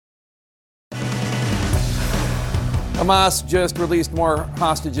Hamas just released more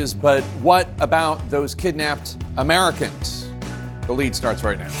hostages, but what about those kidnapped Americans? The lead starts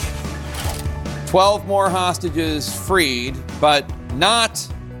right now. 12 more hostages freed, but not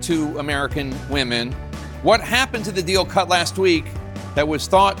 2 American women. What happened to the deal cut last week that was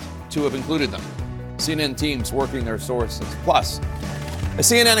thought to have included them? CNN teams working their sources. Plus, a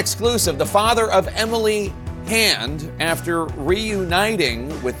CNN exclusive, the father of Emily Hand after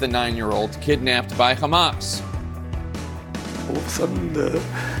reuniting with the 9-year-old kidnapped by Hamas. All of a sudden,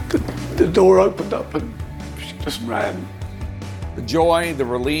 the door opened up and she just ran. The joy, the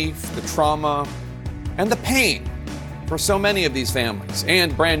relief, the trauma, and the pain for so many of these families.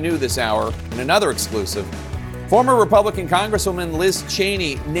 And brand new this hour, in another exclusive, former Republican Congresswoman Liz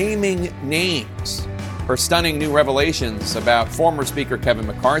Cheney naming names. Her stunning new revelations about former Speaker Kevin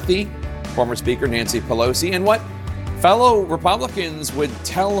McCarthy, former Speaker Nancy Pelosi, and what fellow Republicans would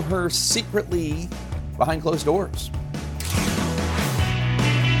tell her secretly behind closed doors.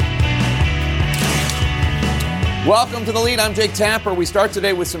 Welcome to The Lead. I'm Jake Tapper. We start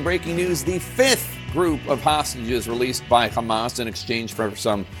today with some breaking news. The 5th group of hostages released by Hamas in exchange for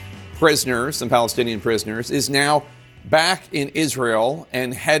some prisoners, some Palestinian prisoners, is now back in Israel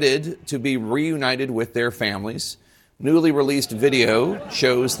and headed to be reunited with their families. Newly released video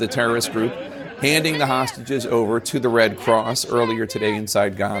shows the terrorist group handing the hostages over to the Red Cross earlier today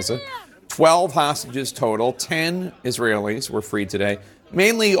inside Gaza. 12 hostages total. 10 Israelis were freed today,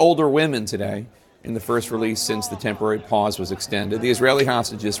 mainly older women today, in the first release since the temporary pause was extended. The Israeli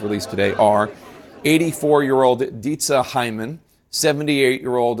hostages released today are 84-year-old Ditza Hyman,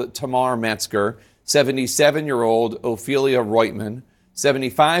 78-year-old Tamar Metzger, 77-year-old Ophelia Reutman,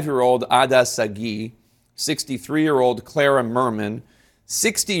 75-year-old Ada Sagi, 63-year-old Clara Merman,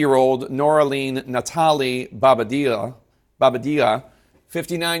 60-year-old Noraline Natali Babadia,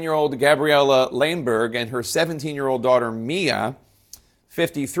 59-year-old Gabriela Lamberg and her 17-year-old daughter Mia,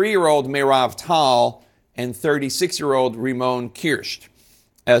 53-year-old Meirav Tal, and 36-year-old Rimon Kirsch.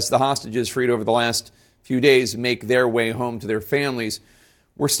 As the hostages freed over the last few days make their way home to their families,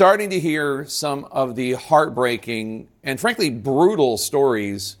 we're starting to hear some of the heartbreaking and frankly brutal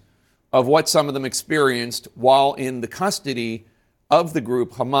stories of what some of them experienced while in the custody of the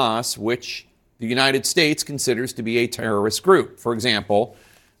group Hamas, which the United States considers to be a terrorist group. For example,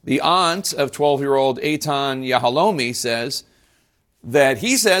 the aunt of 12-year-old Eitan Yahalomi says that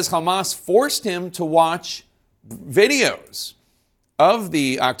he says Hamas forced him to watch videos of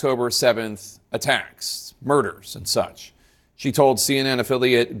the October 7th attacks, murders and such. She told CNN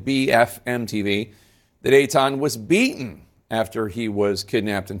affiliate BFM TV that Eitan was beaten after he was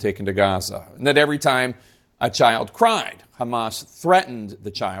kidnapped and taken to Gaza, and that every time a child cried, Hamas threatened the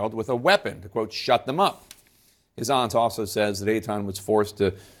child with a weapon to, quote, shut them up. His aunt also says that Eitan was forced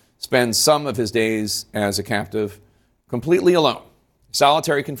to spend some of his days as a captive completely alone.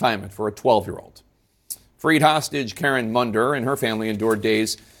 Solitary confinement for a 12-year-old. Freed hostage Karen Munder and her family endured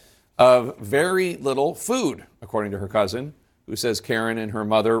days of very little food, according to her cousin, who says Karen and her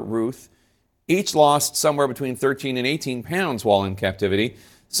mother, Ruth, each lost somewhere between 13 and 18 pounds while in captivity.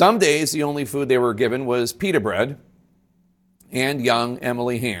 Some days, the only food they were given was pita bread. And young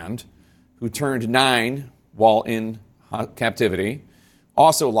Emily Hand, who turned 9 while in captivity,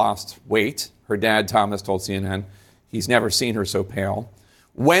 also lost weight. Her dad, Thomas, told CNN he's never seen her so pale.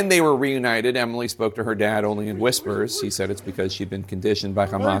 When they were reunited, Emily spoke to her dad only in whispers. He said it's because she'd been conditioned by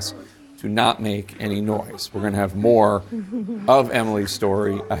Hamas to not make any noise. We're going to have more of Emily's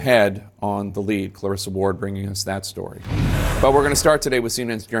story ahead on The Lead. Clarissa Ward bringing us that story. But we're going to start today with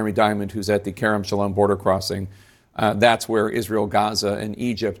CNN's Jeremy Diamond, who's at the Kerem Shalom border crossing. That's where Israel, Gaza, and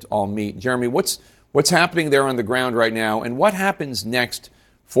Egypt all meet. Jeremy, what's happening there on the ground right now, and what happens next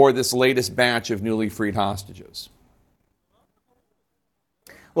for this latest batch of newly freed hostages?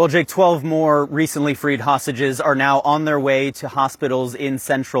 Well, Jake, 12 more recently freed hostages are now on their way to hospitals in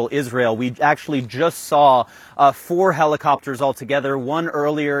central Israel. We actually just saw 4 helicopters altogether, one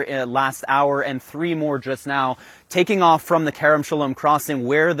earlier last hour and 3 more just now, taking off from the Kerem Shalom crossing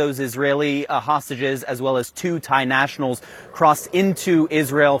where those Israeli hostages, as well as 2 Thai nationals, crossed into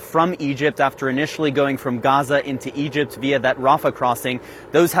Israel from Egypt after initially going from Gaza into Egypt via that Rafah crossing.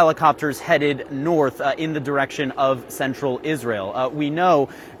 Those helicopters headed north in the direction of central Israel. We know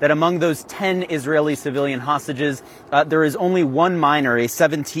that among those 10 Israeli civilian hostages, there is only one minor, a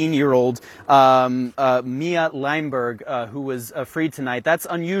 17-year-old Mia Leimberg, who was freed tonight. That's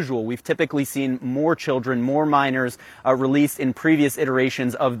unusual. We've typically seen more children, more minors released in previous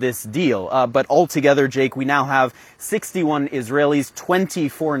iterations of this deal. But altogether, Jake, we now have 61 Israelis,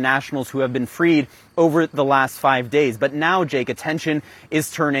 24 nationals who have been freed over the last 5 days. But now, Jake, attention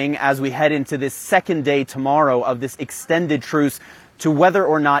is turning as we head into this second day tomorrow of this extended truce to whether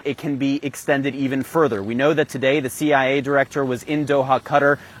or not it can be extended even further. We know that today the CIA director was in Doha,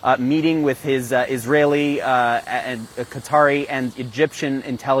 Qatar, meeting with his Israeli, and Qatari and Egyptian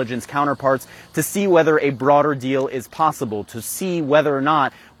intelligence counterparts to see whether a broader deal is possible, to see whether or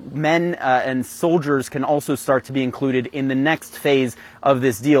not men and soldiers can also start to be included in the next phase of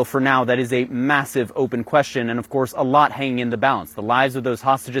this deal. For now, that is a massive open question, and of course a lot hanging in the balance. The lives of those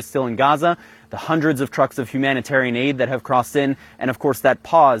hostages still in Gaza, the hundreds of trucks of humanitarian aid that have crossed in, and of course that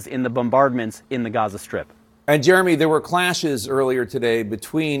pause in the bombardments in the Gaza Strip. And Jeremy, there were clashes earlier today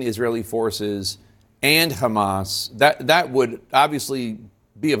between Israeli forces and Hamas. That would obviously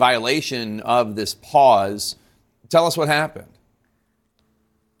be a violation of this pause. Tell us what happened.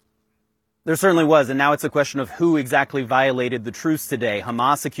 There certainly was, and now it's a question of who exactly violated the truce today.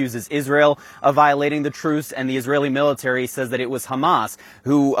 Hamas accuses Israel of violating the truce, and the Israeli military says that it was Hamas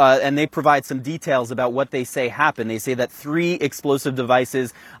who, and they provide some details about what they say happened. They say that 3 explosive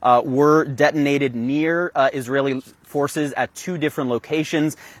devices were detonated near Israeli forces at 2 different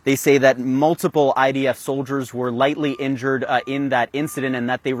locations. They say that multiple IDF soldiers were lightly injured in that incident and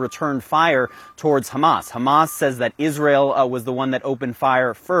that they returned fire towards Hamas. Hamas says that Israel was the one that opened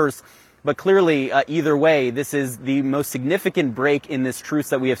fire first. But clearly, either way, this is the most significant break in this truce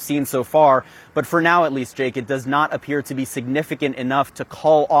that we have seen so far. But for now, at least, Jake, it does not appear to be significant enough to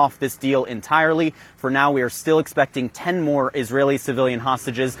call off this deal entirely. For now, we are still expecting 10 more Israeli civilian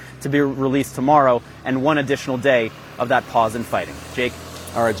hostages to be released tomorrow and 1 additional day of that pause in fighting. Jake?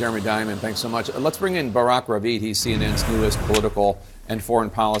 All right, Jeremy Diamond, thanks so much. Let's bring in Barak Ravid. He's CNN's newest political and foreign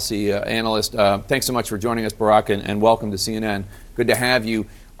policy analyst. Thanks so much for joining us, Barak, and welcome to CNN. Good to have you.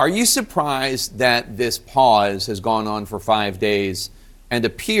 Are you surprised that this pause has gone on for 5 days and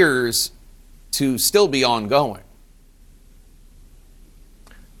appears to still be ongoing?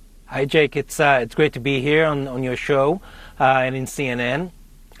 Hi, Jake. It's great to be here on your show and in CNN.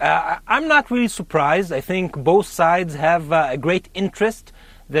 I'm not really surprised. I think both sides have a great interest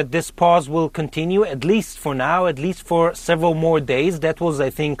that this pause will continue, at least for now, at least for several more days. That was,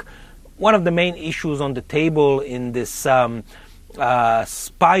 I think, one of the main issues on the table in this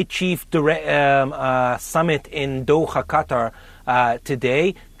spy chief summit in Doha, Qatar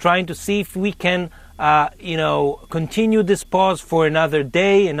today, trying to see if we can, continue this pause for another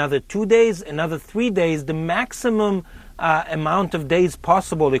day, another 2 days, another 3 days, the maximum amount of days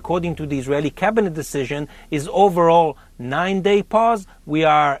possible, according to the Israeli cabinet decision, is overall 9-day pause. We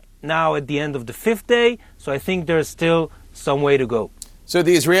are now at the end of the 5th day, so I think there's still some way to go. So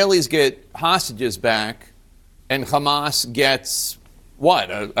the Israelis get hostages back, and Hamas gets, what,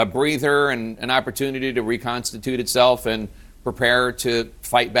 a breather and an opportunity to reconstitute itself and prepare to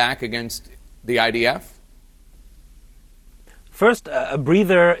fight back against the IDF? First, a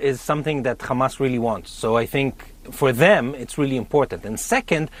breather is something that Hamas really wants. So I think for them, it's really important. And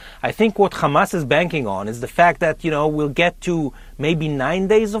second, I think what Hamas is banking on is the fact that, we'll get to maybe 9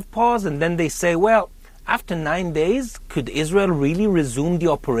 days of pause, and then they say, well, after 9 days, could Israel really resume the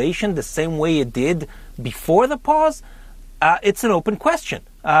operation the same way it did before the pause? It's an open question.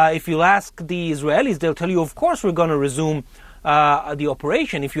 If you ask the Israelis, they'll tell you, of course, we're going to resume the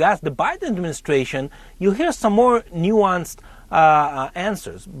operation. If you ask the Biden administration, you'll hear some more nuanced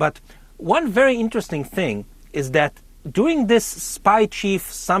answers. But one very interesting thing is that during this spy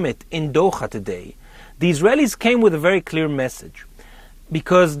chief summit in Doha today, the Israelis came with a very clear message.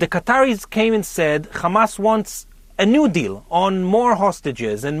 Because the Qataris came and said Hamas wants a new deal on more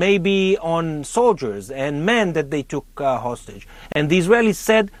hostages and maybe on soldiers and men that they took hostage. And the Israelis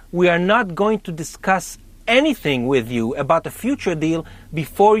said, we are not going to discuss anything with you about a future deal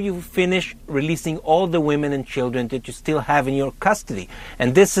before you finish releasing all the women and children that you still have in your custody.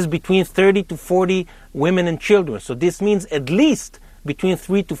 And this is between 30 to 40 women and children. So this means at least between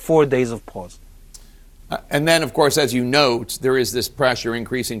 3 to 4 days of pause. And then, of course, as you note, there is this pressure,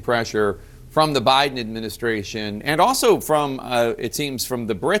 increasing pressure from the Biden administration and also from, it seems, from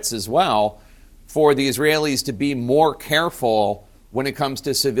the Brits as well, for the Israelis to be more careful when it comes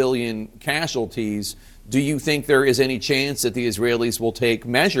to civilian casualties. Do you think there is any chance that the Israelis will take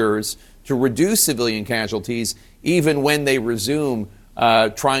measures to reduce civilian casualties even when they resume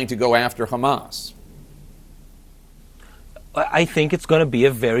trying to go after Hamas? I think it's going to be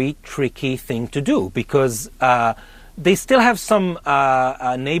a very tricky thing to do because they still have some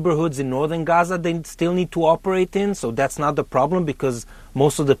neighborhoods in northern Gaza they still need to operate in, so that's not the problem because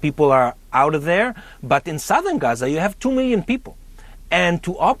most of the people are out of there. But in southern Gaza, you have 2 million people. And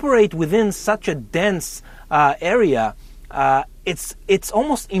to operate within such a dense area, it's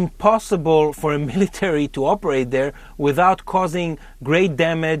almost impossible for a military to operate there without causing great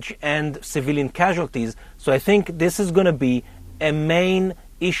damage and civilian casualties. So I think this is going to be a main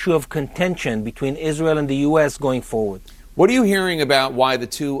issue of contention between Israel and the U.S. going forward. What are you hearing about why the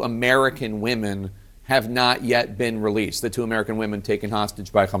 2 American women have not yet been released, the 2 American women taken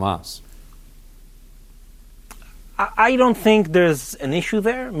hostage by Hamas? I don't think there's an issue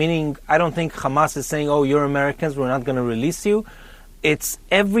there, meaning I don't think Hamas is saying, oh, you're Americans, we're not going to release you. It's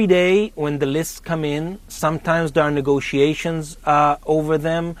every day when the lists come in, sometimes there are negotiations over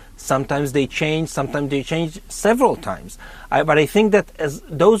them, sometimes they change several times. But I think that as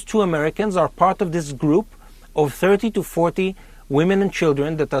those 2 Americans are part of this group of 30 to 40 women and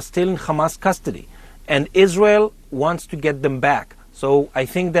children that are still in Hamas custody. And Israel wants to get them back. So I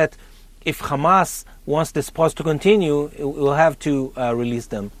think that if Hamas wants this pause to continue, it will have to release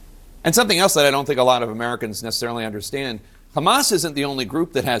them. And something else that I don't think a lot of Americans necessarily understand, Hamas isn't the only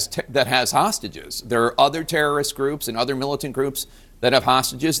group that has hostages. There are other terrorist groups and other militant groups that have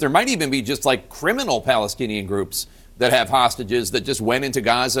hostages. There might even be just like criminal Palestinian groups that have hostages that just went into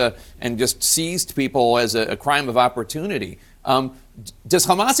Gaza and just seized people as a crime of opportunity. Does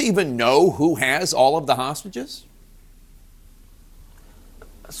Hamas even know who has all of the hostages?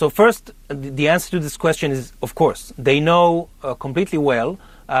 So first, the answer to this question is, of course, they know completely well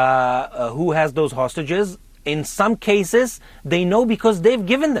who has those hostages. In some cases, they know because they've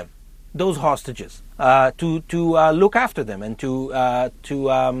given them those hostages to look after them and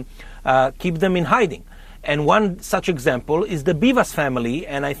to keep them in hiding. And one such example is the Bivas family,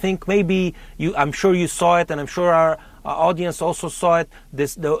 and I think maybe I'm sure you saw it, and I'm sure our audience also saw it.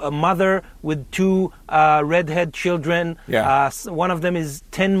 A mother with 2 redhead children. Yeah. One of them is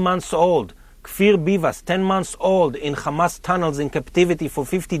 10 months old. Kfir Bivas, 10 months old, in Hamas tunnels in captivity for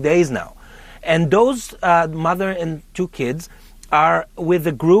 50 days now. And those mother and 2 kids are with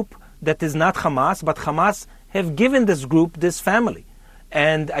a group that is not Hamas, but Hamas have given this group this family.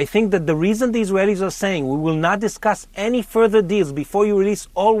 And I think that the reason the Israelis are saying we will not discuss any further deals before you release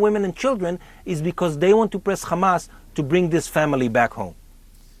all women and children is because they want to press Hamas to bring this family back home.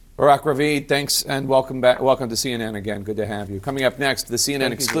 Barak Ravid, thanks and welcome back. Welcome to CNN again. Good to have you. Coming up next, the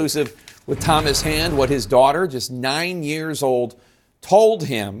CNN exclusive with Thomas Hand, what his daughter, just 9 years old, told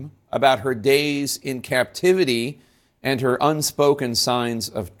him about her days in captivity and her unspoken signs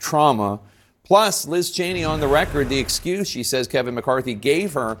of trauma. Plus, Liz Cheney on the record, the excuse she says Kevin McCarthy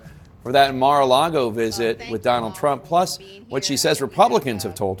gave her for that Mar-a-Lago visit with Donald Trump. Plus, what she says Republicans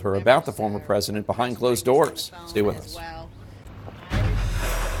have told her about the former president behind closed doors. Stay with us.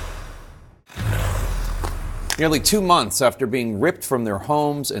 Nearly 2 months after being ripped from their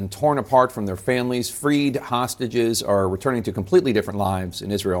homes and torn apart from their families, freed hostages are returning to completely different lives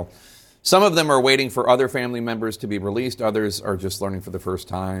in Israel. Some of them are waiting for other family members to be released. Others are just learning for the first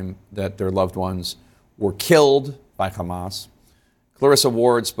time that their loved ones were killed by Hamas. Clarissa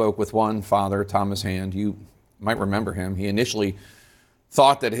Ward spoke with one father, Thomas Hand. You might remember him. He initially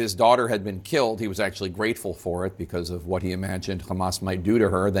thought that his daughter had been killed. He was actually grateful for it because of what he imagined Hamas might do to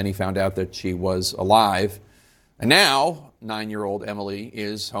her. Then he found out that she was alive. And now, 9-year-old Emily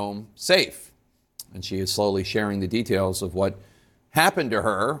is home safe. And she is slowly sharing the details of what happened to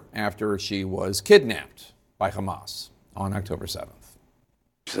her after she was kidnapped by Hamas on October 7th.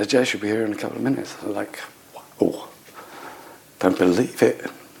 She said, Jay should be here in a couple of minutes. I was like, oh, don't believe it.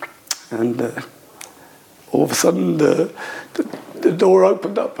 And all of a sudden, the door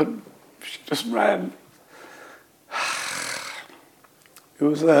opened up and she just ran. It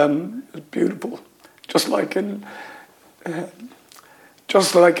was beautiful, just like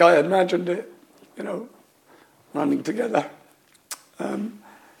I imagined it, running together.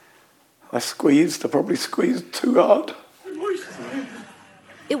 I probably squeezed too hard.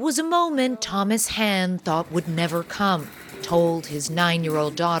 It was a moment Thomas Hand thought would never come. Told his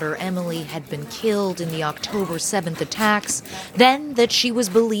 9-year-old daughter Emily had been killed in the October 7th attacks, then that she was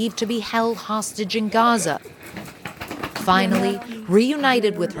believed to be held hostage in Gaza. Finally,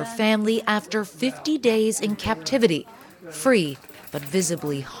 reunited with her family after 50 days in captivity, free but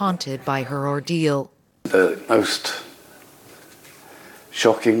visibly haunted by her ordeal. The most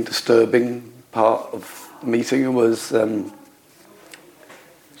shocking, disturbing part of the meeting was she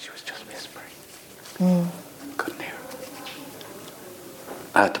was just whispering. Couldn't hear her.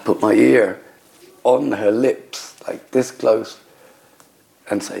 I had to put my ear on her lips like this close,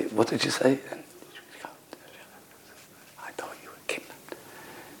 and say, "What did you say?" And I thought you were kidnapped.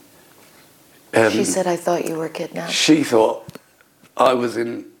 She said, "I thought you were kidnapped." She thought I was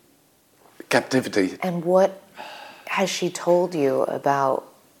in captivity. And what has she told you about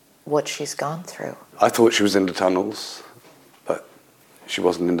what she's gone through? I thought she was in the tunnels, but she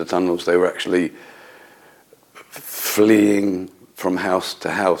wasn't in the tunnels. They were actually fleeing from house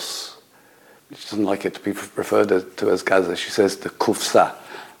to house. She doesn't like it to be referred to as Gaza. She says the kufsa,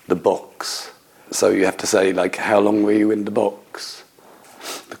 the box. So you have to say, like, how long were you in the box?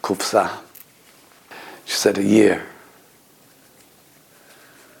 The kufsa. She said a year.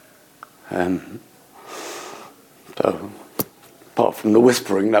 So, apart from the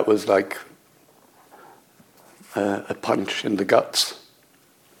whispering, that was like a punch in the guts.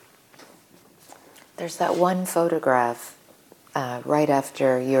 There's that one photograph right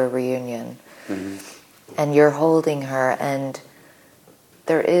after your reunion, and you're holding her, and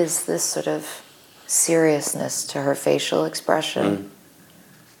there is this sort of seriousness to her facial expression.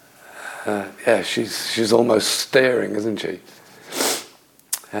 Yeah, she's almost staring, isn't she?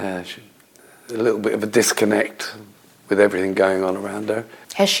 A little bit of a disconnect with everything going on around her.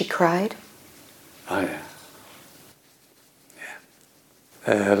 Has she cried? Oh, yeah.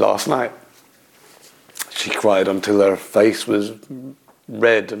 Yeah. Last night, she cried until her face was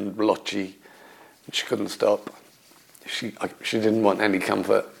red and blotchy. She couldn't stop. She didn't want any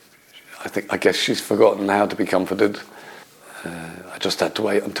comfort. I guess she's forgotten how to be comforted. I just had to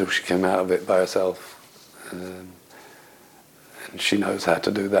wait until she came out of it by herself. And she knows how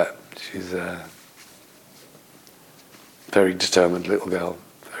to do that. She's a very determined little girl,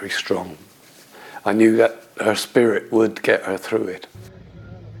 very strong. I knew that her spirit would get her through it.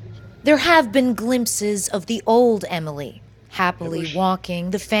 There have been glimpses of the old Emily, happily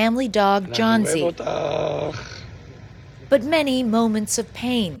walking the family dog Johnsy. But many moments of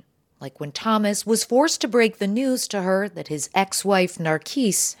pain, like when Thomas was forced to break the news to her that his ex-wife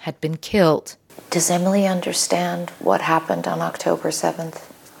Narkis had been killed. Does Emily understand what happened on October 7th?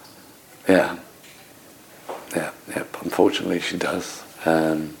 Yeah. Unfortunately, she does.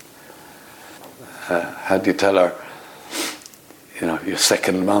 How do you tell her, your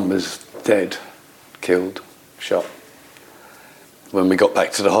second mum is dead, killed, shot? When we got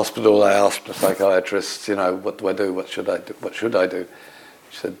back to the hospital, I asked the psychiatrist, what do I do? What should I do? What should I do?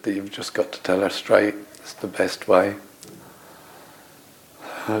 She said, you've just got to tell her straight. It's the best way.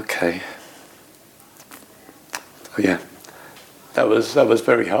 Okay. Oh, yeah. That was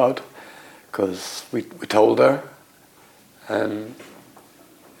very hard, because we told her, and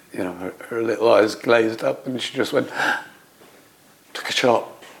her little eyes glazed up, and she just went, took a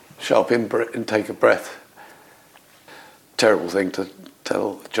sharp intake of breath. Terrible thing to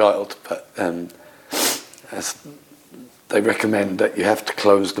tell a child, but as they recommend that you have to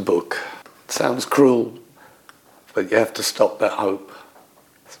close the book. It sounds cruel, but you have to stop that hope.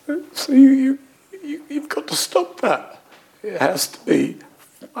 So you've got to stop that. It has to be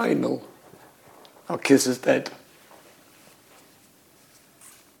final. Our kiss is dead.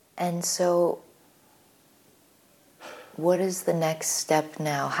 And so, what is the next step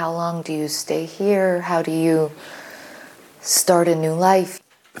now? How long do you stay here? How do you start a new life?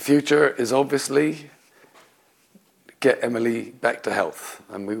 The future is obviously get Emily back to health,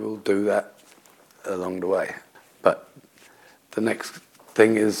 and we will do that along the way. But the next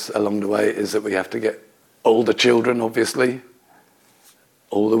thing is along the way is that we have to get all the children, obviously,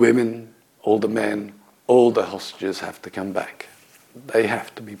 all the women, all the men, all the hostages have to come back. They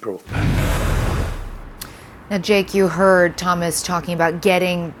have to be brought back. Now, Jake, you heard Thomas talking about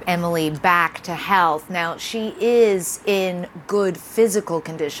getting Emily back to health. Now, she is in good physical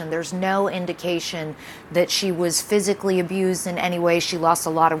condition. There's no indication that she was physically abused in any way. She lost a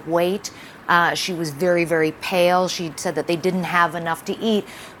lot of weight. She was very, very pale. She said that they didn't have enough to eat.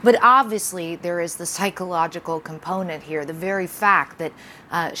 But obviously, there is the psychological component here. The very fact that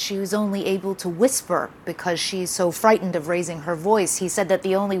she was only able to whisper because she's so frightened of raising her voice. He said that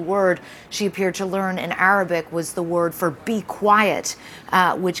the only word she appeared to learn in Arabic was the word for be quiet,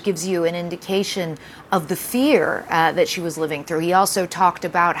 which gives you an indication of the fear that she was living through. He also talked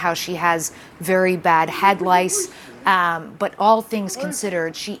about how she has very bad head lice. But all things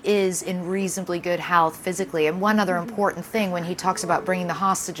considered, she is in reasonably good health physically. And one other important thing, when he talks about bringing the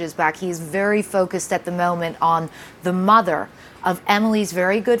hostages back, he is very focused at the moment on the mother of Emily's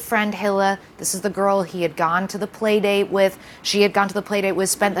very good friend, Hilla. This is the girl he had gone to the play date with. She had gone to the play date with,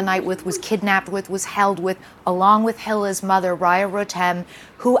 spent the night with, was kidnapped with, was held with, along with Hilla's mother, Raya Rotem,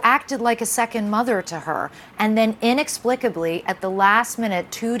 who acted like a second mother to her. And then inexplicably, at the last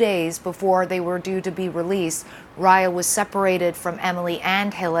minute, 2 days before they were due to be released, Raya was separated from Emily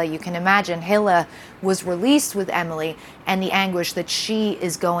and Hilla. You can imagine Hilla was released with Emily, and the anguish that she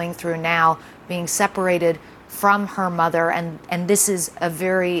is going through now, being separated from her mother. And this is a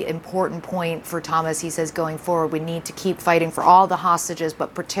very important point for Thomas. He says going forward, we need to keep fighting for all the hostages,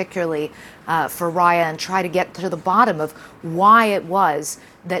 but particularly for Raya, and try to get to the bottom of why it was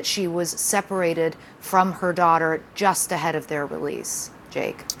that she was separated from her daughter just ahead of their release.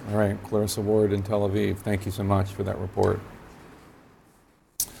 Jake. All right, Clarissa Ward in Tel Aviv. Thank you so much for that report.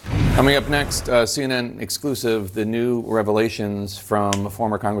 Coming up next, CNN exclusive, the new revelations from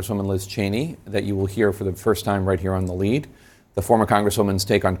former Congresswoman Liz Cheney that you will hear for the first time right here on The Lead. The former Congresswoman's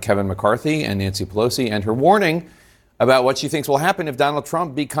take on Kevin McCarthy and Nancy Pelosi, and her warning about what she thinks will happen if Donald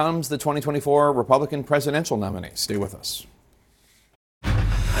Trump becomes the 2024 Republican presidential nominee. Stay with us.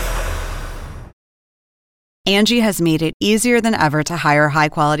 Angie has made it easier than ever to hire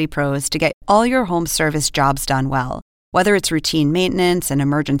high-quality pros to get all your home service jobs done well. Whether it's routine maintenance, an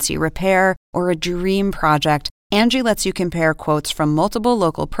emergency repair, or a dream project, Angie lets you compare quotes from multiple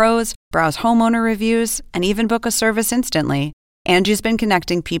local pros, browse homeowner reviews, and even book a service instantly. Angie's been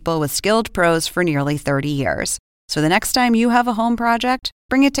connecting people with skilled pros for nearly 30 years. So the next time you have a home project,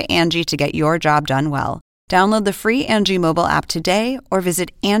 bring it to Angie to get your job done well. Download the free Angie mobile app today or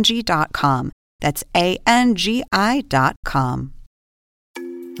visit Angie.com. That's ANGI.com.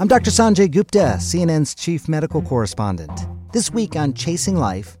 I'm Dr. Sanjay Gupta, CNN's chief medical correspondent. This week on Chasing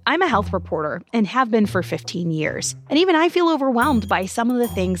Life, I'm a health reporter and have been for 15 years. And even I feel overwhelmed by some of the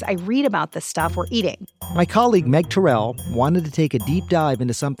things I read about the stuff we're eating. my colleague Meg Terrell wanted to take a deep dive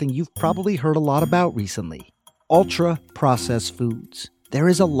into something you've probably heard a lot about recently: ultra-processed foods. There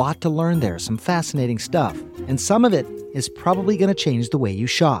is a lot to learn there, some fascinating stuff, and some of it is probably going to change the way you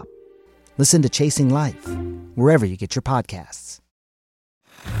shop. Listen to Chasing Life, wherever you get your podcasts.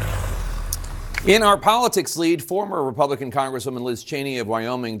 In our politics lead, former Republican Congresswoman Liz Cheney of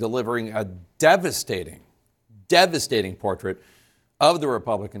Wyoming delivering a devastating portrait of the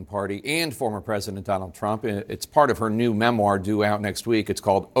Republican Party and former President Donald Trump. It's part of her new memoir due out next week. It's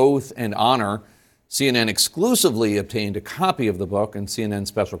called Oath and Honor. CNN exclusively obtained a copy of the book, and CNN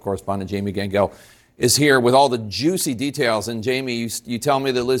special correspondent Jamie Gangel is here with all the juicy details. And Jamie, you tell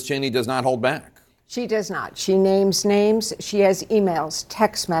me that Liz Cheney does not hold back. She does not. She names names. She has emails,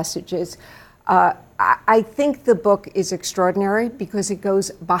 text messages. I think the book is extraordinary because it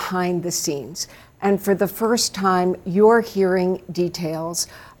goes behind the scenes. And for the first time, you're hearing details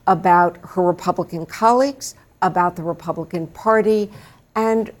about her Republican colleagues, about the Republican Party,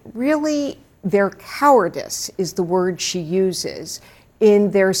 and really their cowardice is the word she uses in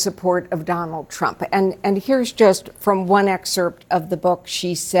their support of Donald Trump. And here's just from one excerpt of the book.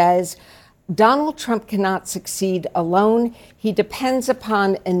 She says, Donald Trump cannot succeed alone. He depends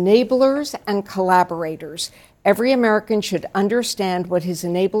upon enablers and collaborators. Every American should understand what his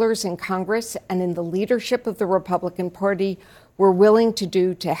enablers in Congress and in the leadership of the Republican Party were willing to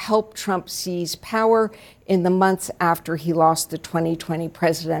do to help Trump seize power in the months after he lost the 2020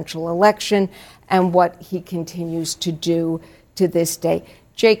 presidential election, and what he continues to do to this day.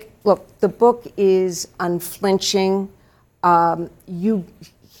 Jake, look, the book is unflinching. You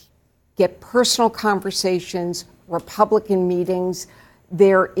get personal conversations, Republican meetings.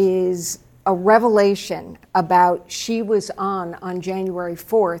 There is a revelation about she was on January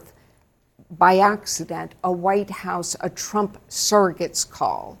 4th, by accident, a White House, a Trump surrogates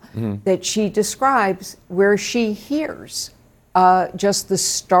call that she describes where she hears just the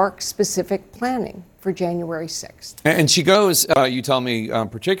stark, specific planning for January 6th. And she goes, you tell me,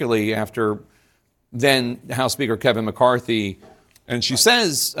 particularly after then House Speaker Kevin McCarthy, and she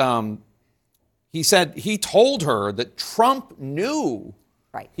says, he told her that Trump knew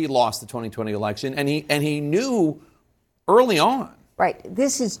he lost the 2020 election, and he knew early on. Right.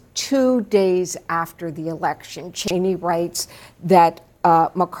 This is 2 days after the election. Cheney writes that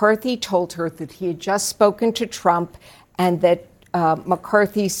McCarthy told her that he had just spoken to Trump, and that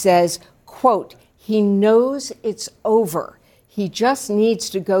McCarthy says, quote, he knows it's over. He just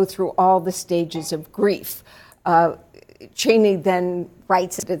needs to go through all the stages of grief. Cheney then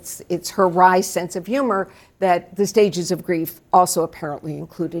writes that it's her wry sense of humor that the stages of grief also apparently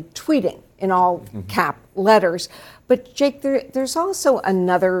included tweeting in all cap letters. But Jake, there's also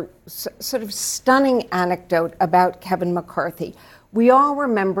another sort of stunning anecdote about Kevin McCarthy. We all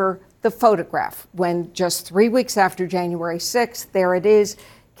remember the photograph when just 3 weeks after January 6th, there it is.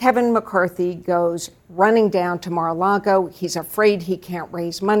 Kevin McCarthy goes running down to Mar-a-Lago. He's afraid he can't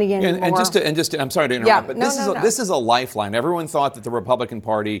raise money anymore. And just to, I'm sorry to interrupt, but this is a lifeline. Everyone thought that the Republican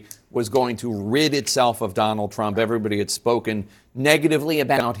Party was going to rid itself of Donald Trump. Everybody had spoken negatively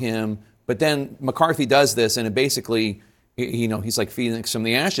about him, but then McCarthy does this, and it basically, he's like Phoenix from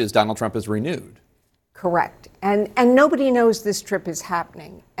the ashes. Donald Trump is renewed. Correct. And nobody knows this trip is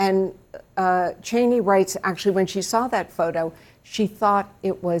happening. And Cheney writes, actually, when she saw that photo, she thought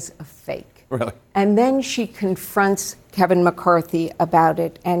it was a fake. Really? And then she confronts Kevin McCarthy about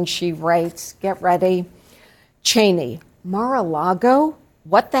it, and she writes, get ready, Cheney, Mar-a-Lago?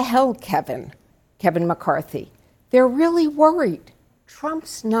 What the hell, Kevin? Kevin McCarthy. They're really worried.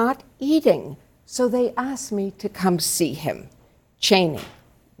 Trump's not eating, so they asked me to come see him. Cheney.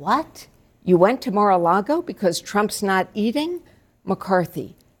 What? You went to Mar-a-Lago because Trump's not eating?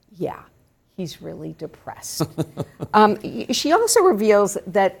 McCarthy. Yeah. He's really depressed. She also reveals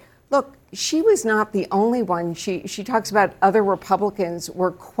that, look, she was not the only one. She talks about other Republicans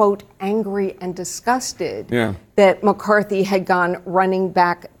were, quote, angry and disgusted that McCarthy had gone running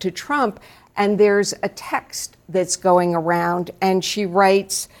back to Trump. And there's a text that's going around, and she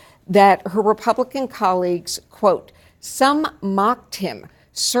writes that her Republican colleagues, quote, some mocked him,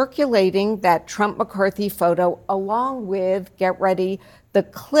 circulating that Trump-McCarthy photo along with, get ready, the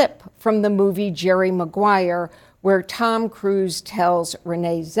clip from the movie Jerry Maguire, where Tom Cruise tells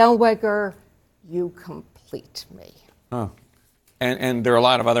Renee Zellweger, you complete me. Oh. And there are a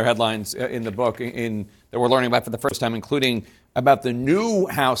lot of other headlines in the book that we're learning about for the first time, including about the new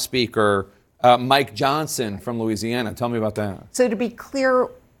House Speaker, Mike Johnson from Louisiana. Tell me about that. So to be clear,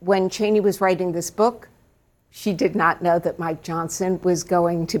 when Cheney was writing this book, she did not know that Mike Johnson was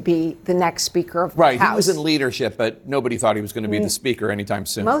going to be the next Speaker of the House. Right, he was in leadership, but nobody thought he was going to be the Speaker anytime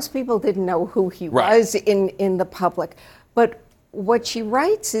soon. Most people didn't know who he was in the public. But what she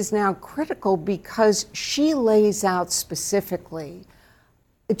writes is now critical because she lays out specifically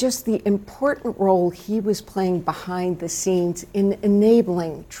just the important role he was playing behind the scenes in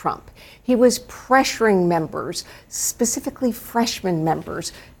enabling Trump. He was pressuring members, specifically freshman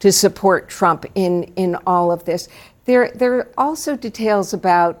members, to support Trump in all of this. There are also details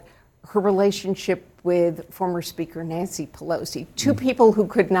about her relationship with former Speaker Nancy Pelosi, two people who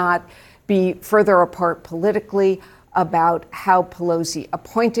could not be further apart politically, about how Pelosi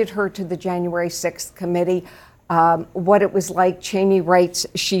appointed her to the January 6th committee. What it was like. Cheney writes,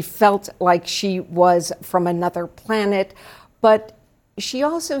 she felt like she was from another planet. But she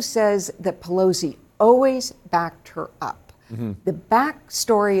also says that Pelosi always backed her up. The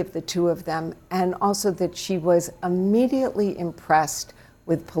backstory of the two of them, and also that she was immediately impressed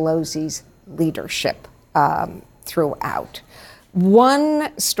with Pelosi's leadership throughout.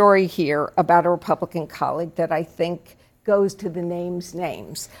 One story here about a Republican colleague that I think goes to the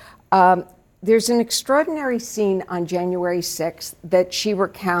names. There's an extraordinary scene on January 6th that she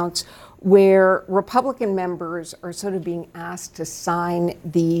recounts where Republican members are sort of being asked to sign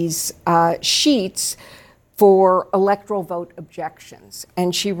these sheets for electoral vote objections.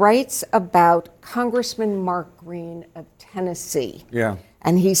 And she writes about Congressman Mark Green of Tennessee. Yeah.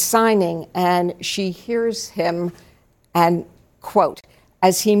 And he's signing, and she hears him, and quote,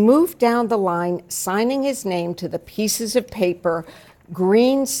 as he moved down the line, signing his name to the pieces of paper,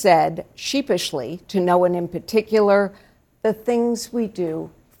 Green said sheepishly to no one in particular, the things we do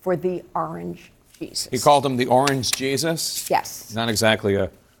for the orange Jesus. He called him the orange Jesus? Yes. Not exactly a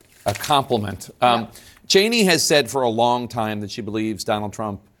compliment. Cheney has said for a long time that she believes Donald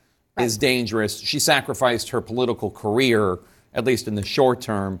Trump is dangerous. She sacrificed her political career, at least in the short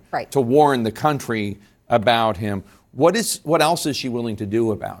term, to warn the country about him. What else is she willing to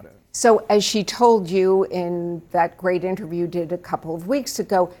do about it? So as she told you in that great interview did a couple of weeks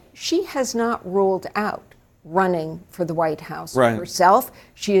ago, she has not ruled out running for the White House herself.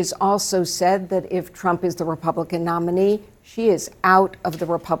 She has also said that if Trump is the Republican nominee, she is out of the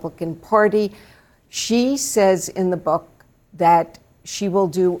Republican Party. She says in the book that she will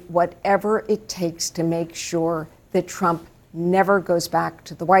do whatever it takes to make sure that Trump never goes back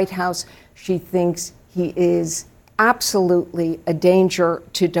to the White House. She thinks he is absolutely a danger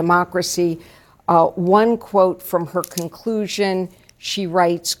to democracy. One quote from her conclusion, she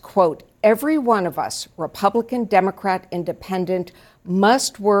writes, quote, every one of us, Republican, Democrat, Independent,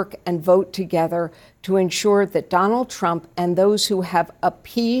 must work and vote together to ensure that Donald Trump and those who have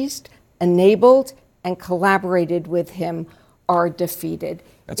appeased, enabled, and collaborated with him are defeated.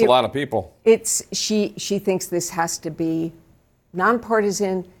 That's a lot of people. She thinks this has to be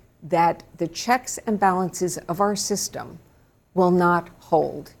nonpartisan, that the checks and balances of our system will not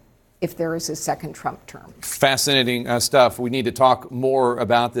hold if there is a second Trump term. Fascinating stuff. We need to talk more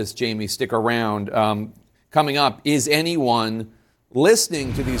about this, Jamie. Stick around. Coming up, is anyone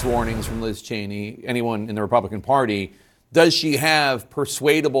listening to these warnings from Liz Cheney, anyone in the Republican Party? Does she have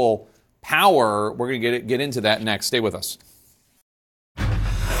persuadable power? We're going to get into that next. Stay with us.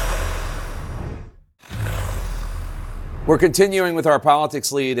 We're continuing with our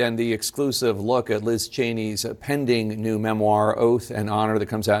politics lead and the exclusive look at Liz Cheney's pending new memoir, Oath and Honor, that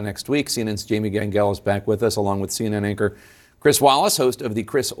comes out next week. CNN's Jamie Gangel is back with us, along with CNN anchor Chris Wallace, host of The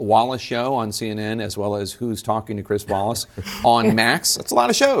Chris Wallace Show on CNN, as well as Who's Talking to Chris Wallace on Max. That's a lot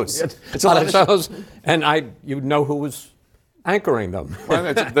of shows. It's a lot of shows. And you know who was anchoring them.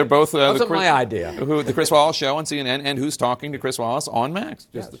 Well, they're both wasn't my idea. The Chris Wallace Show on CNN and Who's Talking to Chris Wallace on Max.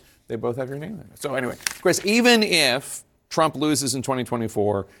 Yes. They both have your name in it. So anyway, Chris, even if Trump loses in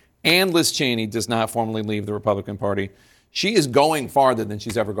 2024 and Liz Cheney does not formally leave the Republican Party, she is going farther than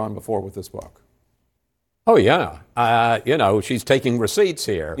she's ever gone before with this book. Oh, yeah. She's taking receipts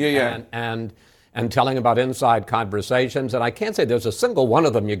here. Yeah. And telling about inside conversations. And I can't say there's a single one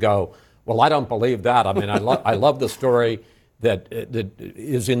of them you go, well, I don't believe that. I mean, I love the story that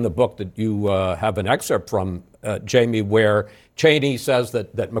is in the book that you have an excerpt from, Jamie, where Cheney says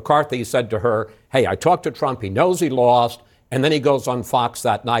that McCarthy said to her, hey, I talked to Trump, he knows he lost, and then he goes on Fox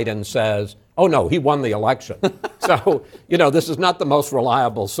that night and says, oh, no, he won the election. So, this is not the most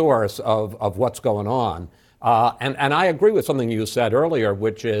reliable source of what's going on. And I agree with something you said earlier,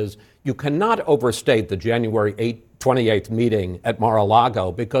 which is you cannot overstate the January 28th meeting at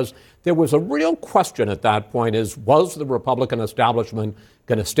Mar-a-Lago, because there was a real question at that point was the Republican establishment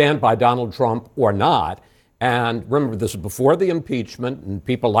going to stand by Donald Trump or not? And remember, this is before the impeachment, and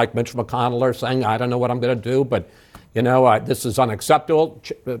people like Mitch McConnell are saying, I don't know what I'm going to do, but, this is unacceptable.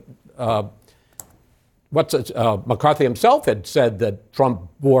 McCarthy himself had said that Trump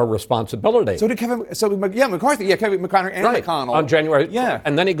bore responsibility. So did McCarthy, Kevin McConnell and right. McConnell. On January. Yeah.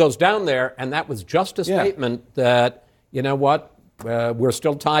 And then he goes down there, and that was just a statement that, we're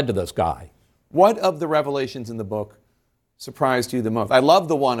still tied to this guy. What of the revelations in the book surprised you the most? I love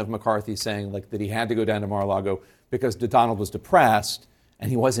the one of McCarthy saying that he had to go down to Mar-a-Lago because Donald was depressed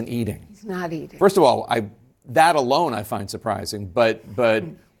and he wasn't eating. He's not eating. First of all, that alone I find surprising, but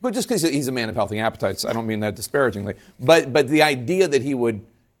just because he's a man of healthy appetites, I don't mean that disparagingly. But the idea that he would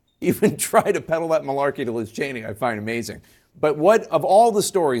even try to peddle that malarkey to Liz Cheney, I find amazing. But what of all the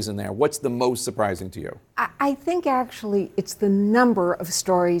stories in there, what's the most surprising to you? I think actually it's the number of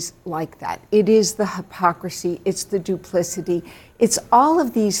stories like that. It is the hypocrisy, it's the duplicity, it's all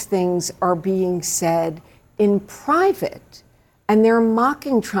of these things are being said in private, and they're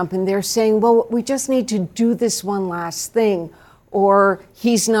mocking Trump and they're saying, well, we just need to do this one last thing, or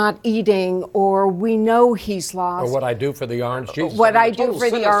he's not eating, or we know he's lost. Or what I do for the orange Jesus. What I do for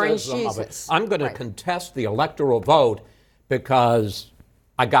the orange Jesus. I'm going to contest the electoral vote because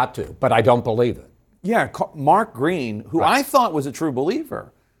I got to, but I don't believe it. Yeah, Mark Green, who I thought was a true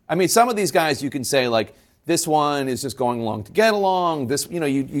believer. I mean, some of these guys you can say, like, this one is just going along to get along. This,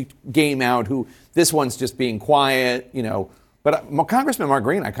 you game out who this one's just being quiet, But Congressman Mark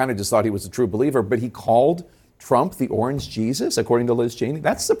Green, I kind of just thought he was a true believer, but he called Trump the orange Jesus, according to Liz Cheney.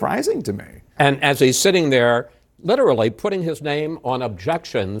 That's surprising to me. And as he's sitting there, literally putting his name on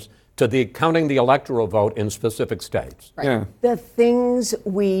objections to counting the electoral vote in specific states. Right. Yeah. The things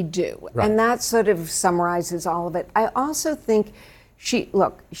we do. Right. And that sort of summarizes all of it. I also think she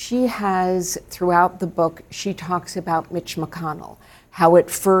has, throughout the book, she talks about Mitch McConnell, how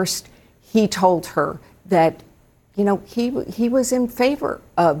at first he told her that, he was in favor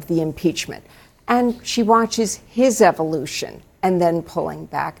of the impeachment. And she watches his evolution and then pulling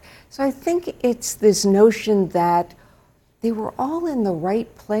back. So I think it's this notion that they were all in the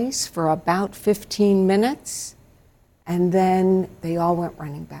right place for about 15 minutes, and then they all went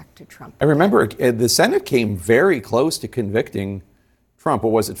running back to Trump. I remember the Senate came very close to convicting Trump.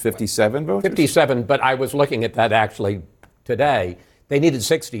 What was it, 57 votes? 57, but I was looking at that actually today. They needed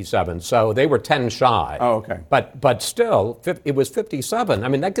 67, so they were 10 shy. Oh, okay. But still, it was 57. I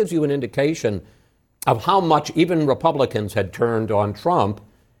mean, that gives you an indication of how much even Republicans had turned on Trump,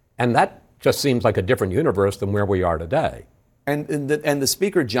 and that just seems like a different universe than where we are today. And the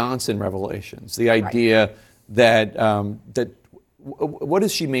Speaker Johnson revelations, the idea that what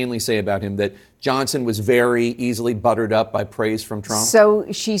does she mainly say about him? That Johnson was very easily buttered up by praise from Trump?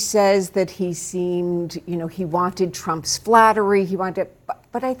 So she says that he seemed, he wanted Trump's flattery.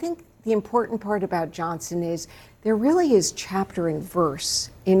 But I think the important part about Johnson is there really is chapter and verse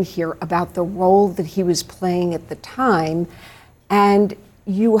in here about the role that he was playing at the time. And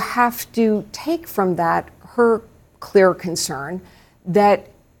you have to take from that her clear concern that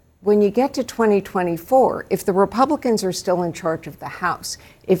when you get to 2024, if the Republicans are still in charge of the House,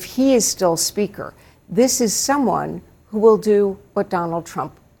 if he is still Speaker, this is someone who will do what Donald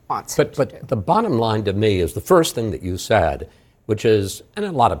Trump wants him to do. But the bottom line to me is the first thing that you said, which is, and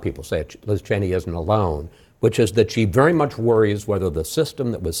a lot of people say it, Liz Cheney isn't alone, which is that she very much worries whether the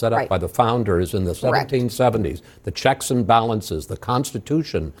system that was set up by the founders in the 1770s, the checks and balances, the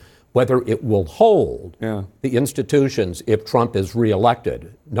Constitution, whether it will hold the institutions if Trump is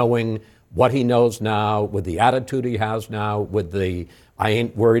reelected, knowing what he knows now, with the attitude he has now, with the I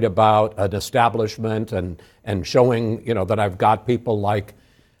ain't worried about an establishment, and showing, that I've got people like,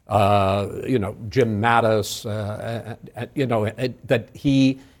 Jim Mattis, that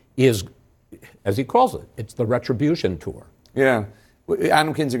he is, as he calls it, it's the retribution tour. Yeah.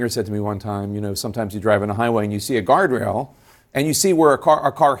 Adam Kinzinger said to me one time, sometimes you drive on a highway and you see a guardrail and you see where a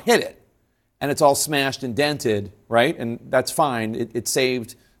car hit it and it's all smashed and dented, right? And that's fine. It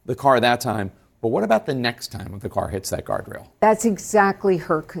saved the car that time. But what about the next time the car hits that guardrail? That's exactly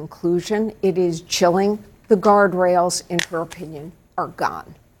her conclusion. It is chilling. The guardrails, in her opinion, are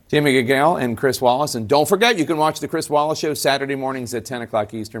gone. Jamie Gagale and Chris Wallace. And don't forget, you can watch the Chris Wallace Show Saturday mornings at 10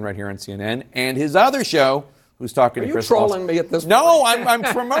 o'clock Eastern right here on CNN. And his other show, Who's Talking to Chris Wallace. Are you trolling me at this point? No, I'm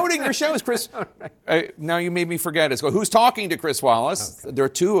promoting your shows, Chris. Now you made me forget. It's Who's Talking to Chris Wallace. Okay. There are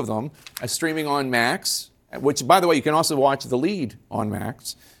two of them, streaming on Max, which, by the way, you can also watch The Lead on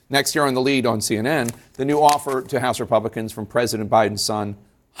Max. Next year on The Lead on CNN, the new offer to House Republicans from President Biden's son,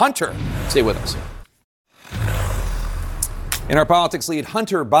 Hunter. Stay with us. In our politics lead,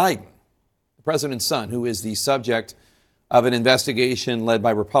 Hunter Biden, the president's son, who is the subject of an investigation led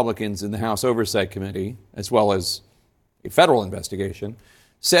by Republicans in the House Oversight Committee, as well as a federal investigation,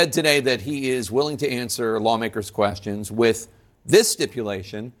 said today that he is willing to answer lawmakers' questions with this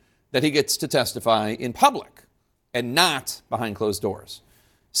stipulation that he gets to testify in public and not behind closed doors.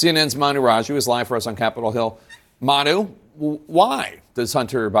 CNN's Manu Raju is live for us on Capitol Hill. Manu, why does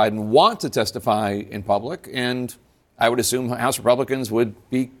Hunter Biden want to testify in public? And I would assume House Republicans would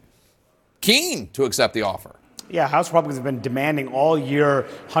be keen to accept the offer. Yeah, House Republicans have been demanding all year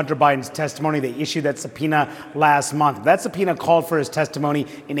Hunter Biden's testimony. They issued that subpoena last month. That subpoena called for his testimony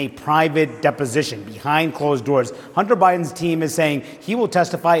in a private deposition behind closed doors. Hunter Biden's team is saying he will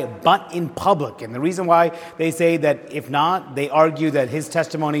testify, but in public. And the reason why they say that if not, they argue that his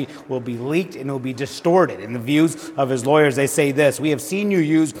testimony will be leaked and it will be distorted. In the views of his lawyers, they say this: we have seen you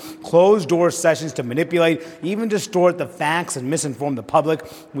use closed door sessions to manipulate, even distort the facts and misinform the public.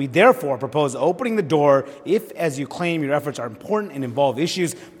 We therefore propose opening the door if, as you claim, your efforts are important and involve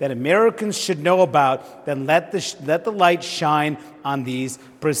issues that Americans should know about, then let the light shine on these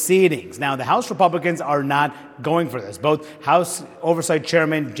proceedings. Now, the House Republicans are not going for this. Both House Oversight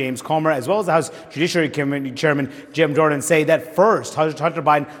Chairman James Comer, as well as the House Judiciary Committee Chairman Jim Jordan, say that first, Hunter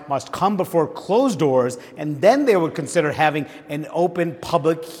Biden must come before closed doors, and then they would consider having an open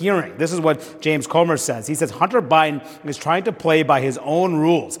public hearing. This is what James Comer says. He says Hunter Biden is trying to play by his own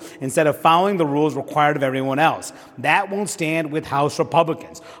rules instead of following the rules required of everyone else. That won't stand with House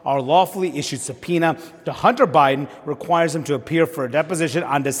Republicans. Our lawfully issued subpoena to Hunter Biden requires him to appear for a deposition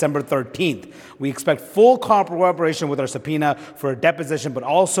on December 13th. We expect full cooperation with our subpoena for a deposition, but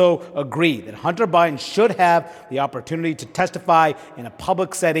also agree that Hunter Biden should have the opportunity to testify in a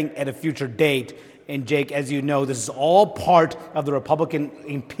public setting at a future date. And Jake, as you know, this is all part of the Republican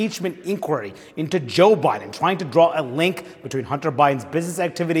impeachment inquiry into Joe Biden, trying to draw a link between Hunter Biden's business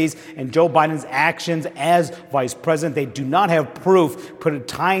activities and Joe Biden's actions as vice president. They do not have proof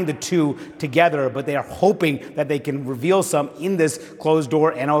tying the two together, but they are hoping that they can reveal some in this closed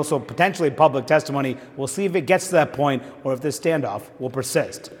door and also potentially public testimony. We'll see if it gets to that point or if this standoff will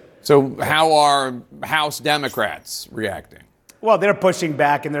persist. So how are House Democrats reacting? Well, they're pushing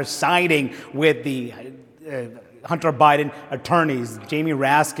back and they're siding with the Hunter Biden attorneys. Jamie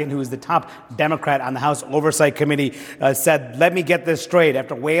Raskin, who is the top Democrat on the House Oversight Committee, said, let me get this straight.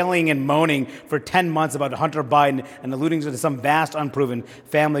 After wailing and moaning for 10 months about Hunter Biden and alluding to some vast unproven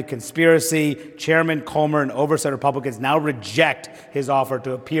family conspiracy, Chairman Comer and Oversight Republicans now reject his offer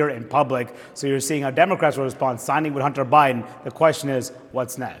to appear in public. So you're seeing how Democrats will respond, siding with Hunter Biden. The question is,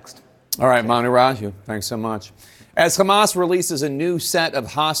 what's next? All right, Manu Raju, thanks so much. As Hamas releases a new set of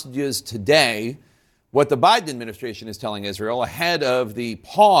hostages today, what the Biden administration is telling Israel ahead of the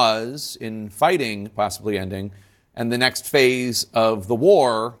pause in fighting possibly ending and the next phase of the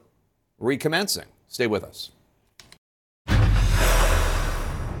war recommencing. Stay with us.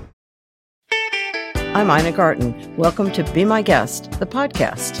 I'm Ina Garten. Welcome to Be My Guest, the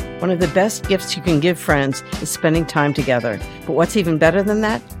podcast. One of the best gifts you can give friends is spending time together. But what's even better than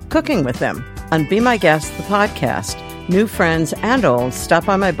that? Cooking with them. On Be My Guest, the podcast, New friends and old stop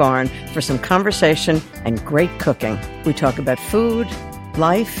by my barn for some conversation and great cooking. We talk about food,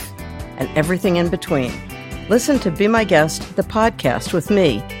 life, and everything in between. Listen to Be My Guest, the podcast with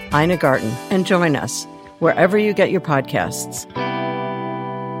me, Ina Garten, and join us wherever you get your podcasts.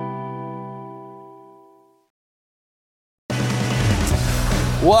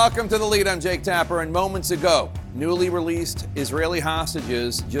 Welcome to The Lead. I'm Jake Tapper, and moments ago, newly released Israeli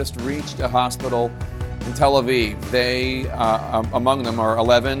hostages just reached a hospital in Tel Aviv. They, among them are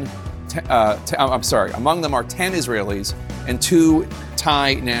 10 Israelis and 2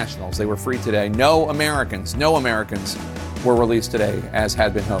 Thai nationals. They were freed today. No Americans were released today, as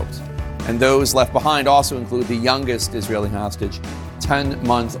had been hoped. And those left behind also include the youngest Israeli hostage,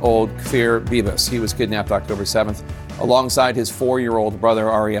 10-month-old Kfir Bibas. He was kidnapped October 7th alongside his 4-year-old brother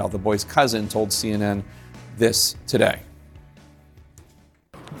Ariel. The boy's cousin told CNN this today.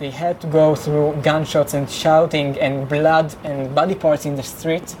 They had to go through gunshots and shouting and blood and body parts in the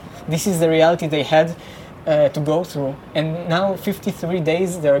street. This is the reality they had to go through. And now, 53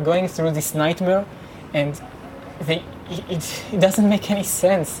 days, they're going through this nightmare, and it doesn't make any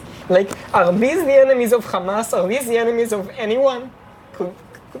sense. Like, are these the enemies of Hamas? Are these the enemies of anyone?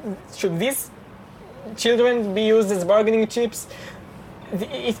 Should these children be used as bargaining chips?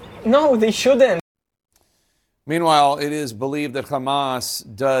 No, they shouldn't. Meanwhile, it is believed that Hamas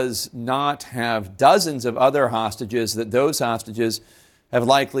does not have dozens of other hostages, that those hostages have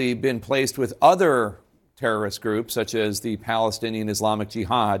likely been placed with other terrorist groups, such as the Palestinian Islamic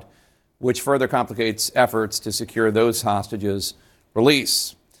Jihad, which further complicates efforts to secure those hostages'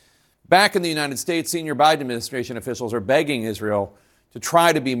 release. Back in the United States, senior Biden administration officials are begging Israel to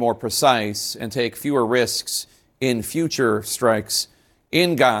try to be more precise and take fewer risks in future strikes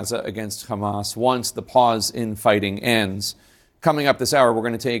in Gaza against Hamas once the pause in fighting ends. Coming up this hour, we're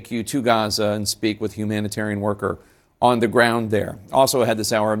going to take you to Gaza and speak with a humanitarian worker on the ground there. Also ahead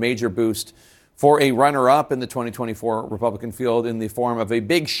this hour, a major boost for a runner-up in the 2024 Republican field in the form of a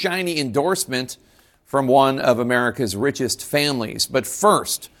big, shiny endorsement from one of America's richest families. But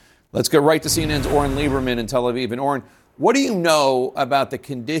first, let's go right to CNN's Oren Lieberman in Tel Aviv. And Oren, what do you know about the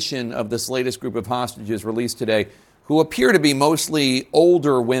condition of this latest group of hostages released today, who appear to be mostly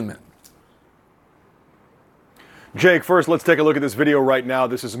older women? Jake, first, let's take a look at this video right now.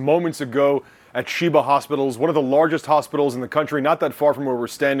 This is moments ago at Sheba Hospitals, one of the largest hospitals in the country, not that far from where we're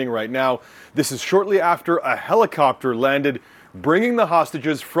standing right now. This is shortly after a helicopter landed, bringing the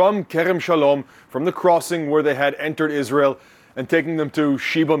hostages from Kerem Shalom, from the crossing where they had entered Israel, and taking them to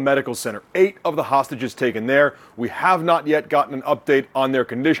Sheba Medical Center. 8 of the hostages taken there. We have not yet gotten an update on their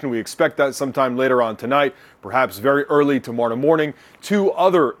condition. We expect that sometime later on tonight, perhaps very early tomorrow morning. 2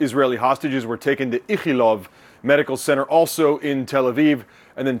 other Israeli hostages were taken to Ichilov Medical Center, also in Tel Aviv.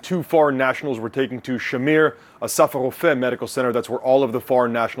 And then 2 foreign nationals were taken to Shamir, a Safarofeh Medical Center. That's where all of the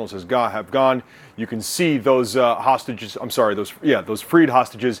foreign nationals have gone. You can see those those freed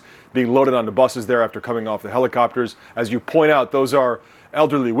hostages being loaded onto buses there after coming off the helicopters. As you point out, those are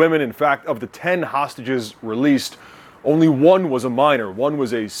elderly women. In fact, of the 10 hostages released, only one was a minor. One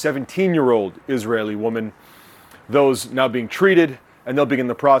was a 17-year-old Israeli woman. Those now being treated, and they'll begin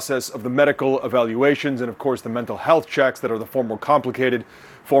the process of the medical evaluations and, of course, the mental health checks that are the far more complicated,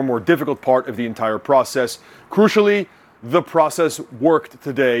 far more difficult part of the entire process. Crucially, the process worked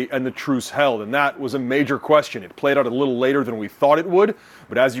today and the truce held, and that was a major question. It played out a little later than we thought it would,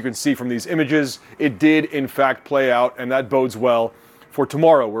 but as you can see from these images, it did, in fact, play out, and that bodes well for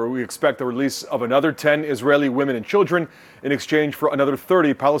tomorrow, where we expect the release of another 10 Israeli women and children in exchange for another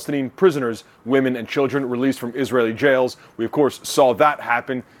 30 Palestinian prisoners, women and children, released from Israeli jails. We, of course, saw that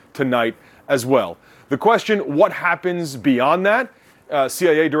happen tonight as well. The question, what happens beyond that?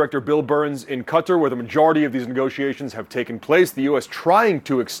 CIA Director Bill Burns in Qatar, where the majority of these negotiations have taken place. The U.S. trying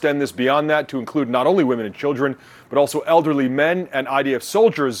to extend this beyond that to include not only women and children, but also elderly men and IDF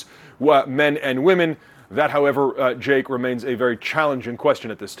soldiers, men and women. That, however, Jake, remains a very challenging question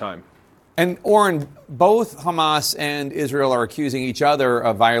at this time. And Oren, both Hamas and Israel are accusing each other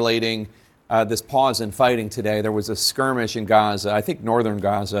of violating this pause in fighting today. There was a skirmish in Gaza, I think northern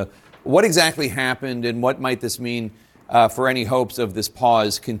Gaza. What exactly happened, and what might this mean for any hopes of this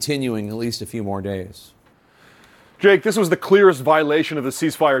pause continuing at least a few more days? Jake, this was the clearest violation of the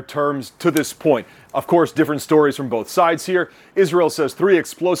ceasefire terms to this point. Of course, different stories from both sides here. Israel says 3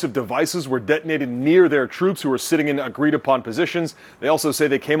 explosive devices were detonated near their troops who were sitting in agreed-upon positions. They also say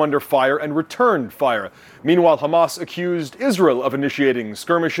they came under fire and returned fire. Meanwhile, Hamas accused Israel of initiating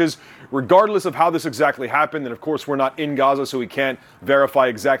skirmishes. Regardless of how this exactly happened, and of course we're not in Gaza, so we can't verify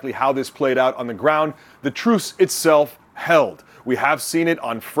exactly how this played out on the ground, the truce itself held. We have seen it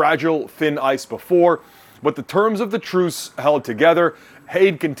on fragile, thin ice before. But the terms of the truce held together.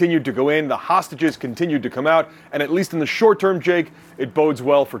 Aid continued to go in, the hostages continued to come out, and at least in the short term, Jake, it bodes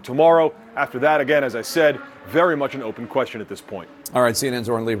well for tomorrow. After that, again, as I said, very much an open question at this point. All right, CNN's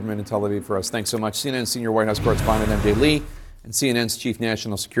Oren Lieberman in Tel Aviv for us. Thanks so much. CNN's senior White House correspondent MJ Lee and CNN's chief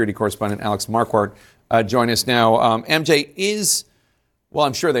national security correspondent Alex Marquardt join us now. MJ, well,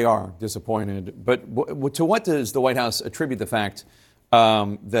 I'm sure they are disappointed, but to what does the White House attribute the fact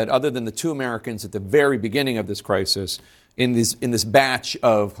that other than the 2 Americans at the very beginning of this crisis, in this batch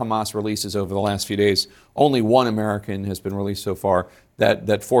of Hamas releases over the last few days, only 1 American has been released so far, that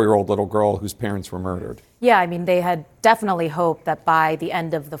 4-year-old little girl whose parents were murdered? Yeah, I mean, they had definitely hoped that by the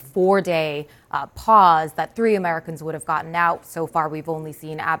end of the 4-day pause that 3 Americans would have gotten out. So far, we've only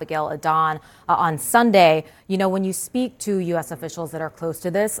seen Abigail Adon on Sunday. You know, when you speak to U.S. officials that are close to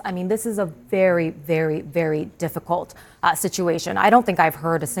this, I mean, this is a very, very, very difficult situation. I don't think I've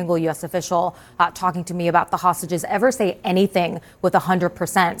heard a single U.S. official talking to me about the hostages ever say anything with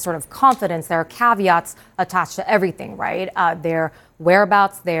 100% sort of confidence. There are caveats attached to everything, right? Their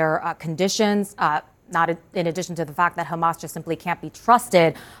whereabouts, their conditions, not in addition to the fact that Hamas just simply can't be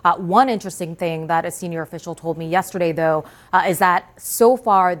trusted. One interesting thing that a senior official told me yesterday, though, is that so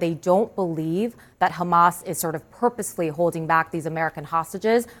far they don't believe that Hamas is sort of purposely holding back these American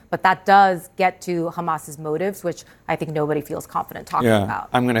hostages, but that does get to Hamas's motives, which I think nobody feels confident talking about.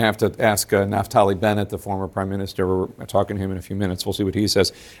 I'm going to have to ask Naftali Bennett, the former prime minister. We're talking to him in a few minutes. We'll see what he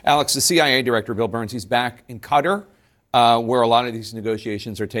says. Alex, the CIA director, Bill Burns, he's back in Qatar, where a lot of these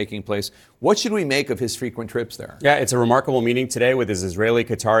negotiations are taking place. What should we make of his frequent trips there? Yeah, it's a remarkable meeting today with his Israeli,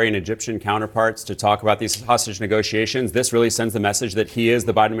 Qatari, and Egyptian counterparts to talk about these hostage negotiations. This really sends the message that he is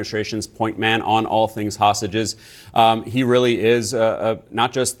the Biden administration's point man on all things hostages. He really is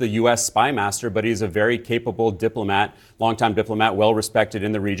not just the U.S. spy master, but he's a very capable diplomat, longtime diplomat, well-respected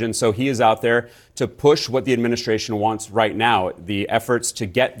in the region. So he is out there to push what the administration wants right now, the efforts to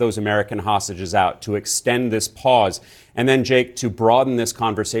get those American hostages out, to extend this pause. And then, Jake, to broaden this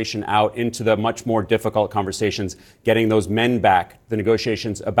conversation out into the much more difficult conversations, getting those men back, the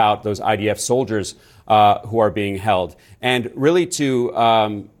negotiations about those IDF soldiers who are being held. And really to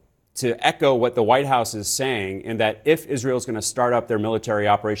echo what the White House is saying, in that if Israel is going to start up their military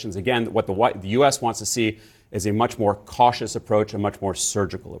operations again, what the U.S. wants to see is a much more cautious approach, a much more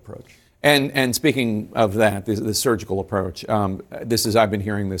surgical approach. And speaking of that, the surgical approach, I've been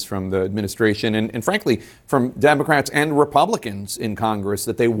hearing this from the administration and frankly from Democrats and Republicans in Congress,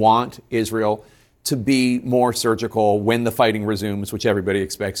 that they want Israel to be more surgical when the fighting resumes, which everybody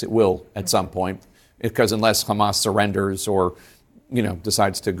expects it will at some point, because unless Hamas surrenders or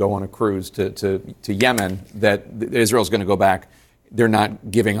decides to go on a cruise to Yemen, that Israel's going to go back. They're not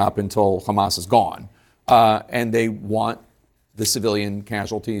giving up until Hamas is gone, and they want the civilian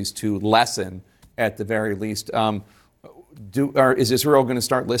casualties to lessen at the very least. Is Israel going to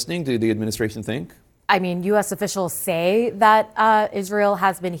start listening? Do the administration think? I mean, U.S. officials say that Israel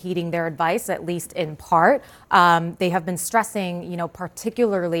has been heeding their advice, at least in part. They have been stressing,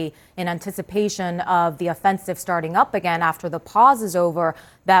 particularly in anticipation of the offensive starting up again after the pause is over,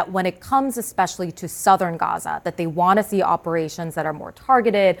 that when it comes especially to southern Gaza, that they want to see operations that are more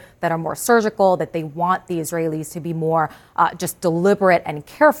targeted, that are more surgical, that they want the Israelis to be more just deliberate and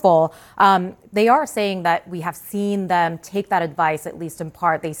careful. They are saying that we have seen them take that advice, at least in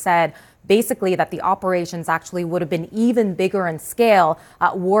part. They said basically that the operations actually would have been even bigger in scale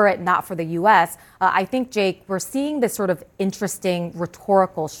were it not for the U.S. I think, Jake, we're seeing this sort of interesting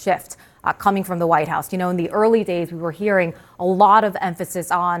rhetorical shift coming from the White House. In the early days, we were hearing a lot of emphasis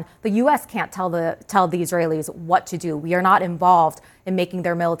on the U.S. can't tell the Israelis what to do. We are not involved in making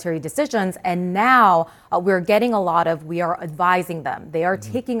their military decisions. And now we're getting a lot of, we are advising them. They are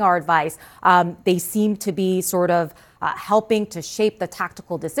taking our advice. They seem to be sort of helping to shape the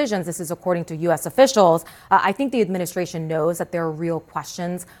tactical decisions. This is according to U.S. officials. I think the administration knows that there are real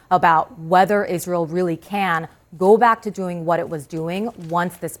questions about whether Israel really can go back to doing what it was doing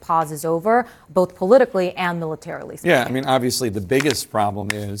once this pause is over, both politically and militarily speaking. Yeah, I mean, obviously the biggest problem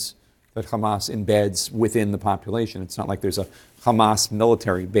is that Hamas embeds within the population. It's not like there's a Hamas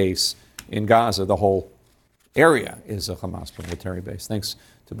military base in Gaza. The whole area is a Hamas military base. Thanks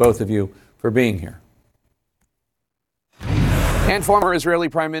to both of you for being here. And former Israeli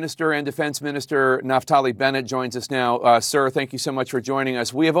Prime Minister and Defense Minister Naftali Bennett joins us now. Sir, thank you so much for joining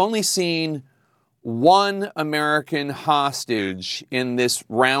us. We have only seen one American hostage in this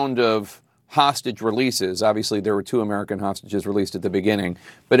round of hostage releases. Obviously, there were 2 American hostages released at the beginning.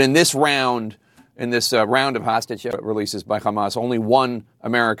 But in this round of hostage releases by Hamas, only one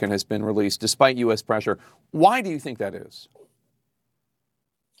American has been released, despite U.S. pressure. Why do you think that is?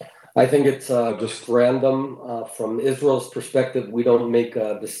 I think it's just random. From Israel's perspective, we don't make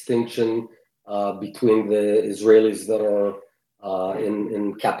a distinction between the Israelis that are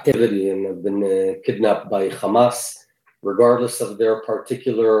in captivity and have been kidnapped by Hamas, regardless of their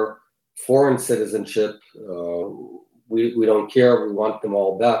particular foreign citizenship. We don't care. We want them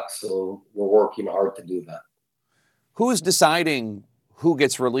all back. So we're working hard to do that. Who's deciding who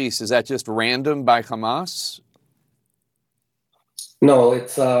gets released? Is that just random by Hamas? No,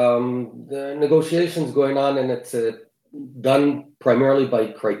 it's the negotiations going on, and it's done primarily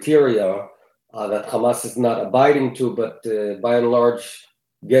by criteria that Hamas is not abiding to, but by and large,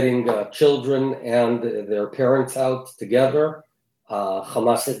 getting children and their parents out together.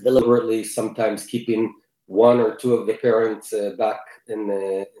 Hamas is deliberately sometimes keeping one or two of the parents back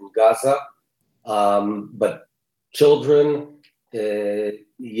in Gaza, but children,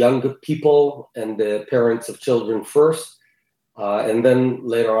 young people, and the parents of children first. And then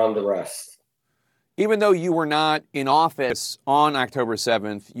later on the rest. Even though you were not in office on October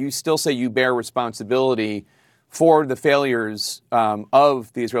 7th, you still say you bear responsibility for the failures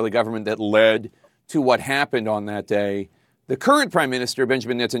of the Israeli government that led to what happened on that day. The current Prime Minister,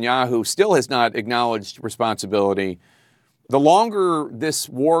 Benjamin Netanyahu, still has not acknowledged responsibility. The longer this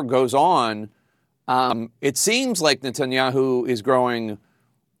war goes on, it seems like Netanyahu is growing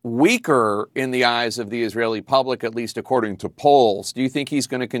weaker in the eyes of the Israeli public, at least according to polls. Do you think he's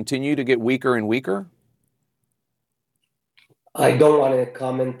going to continue to get weaker and weaker? I don't want to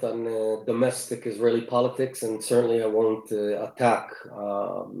comment on domestic Israeli politics, and certainly I won't attack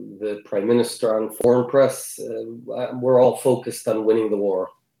the Prime Minister on foreign press. We're all focused on winning the war.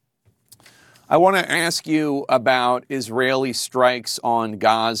 I want to ask you about Israeli strikes on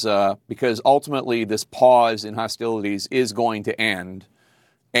Gaza, because ultimately this pause in hostilities is going to end.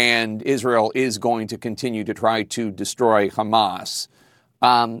 And Israel is going to continue to try to destroy Hamas.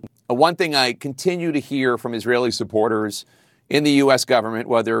 One thing I continue to hear from Israeli supporters in the U.S. government,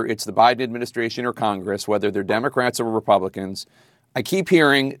 whether it's the Biden administration or Congress, whether they're Democrats or Republicans, I keep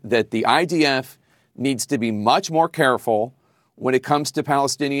hearing that the IDF needs to be much more careful when it comes to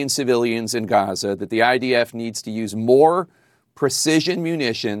Palestinian civilians in Gaza, that the IDF needs to use more precision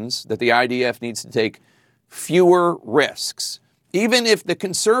munitions, that the IDF needs to take fewer risks. Even if the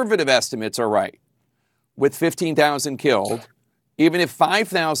conservative estimates are right, with 15,000 killed, even if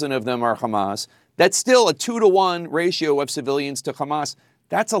 5,000 of them are Hamas, that's still a 2-to-1 ratio of civilians to Hamas.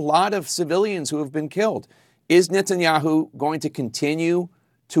 That's a lot of civilians who have been killed. Is Netanyahu going to continue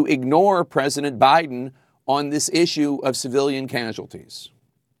to ignore President Biden on this issue of civilian casualties?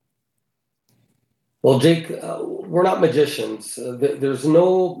 Well, Jake, we're not magicians. There's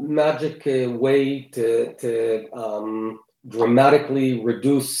no magic way to dramatically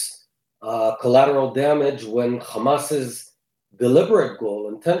reduce collateral damage when Hamas's deliberate goal,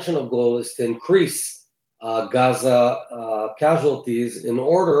 intentional goal, is to increase Gaza casualties in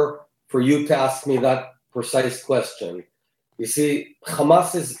order for you to ask me that precise question. You see,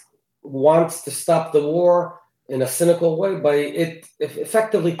 Hamas wants to stop the war in a cynical way by it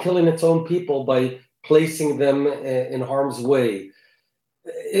effectively killing its own people by placing them in harm's way.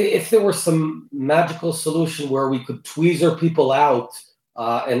 If there were some magical solution where we could tweezer people out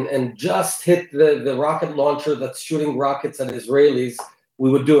and just hit the rocket launcher that's shooting rockets at Israelis, we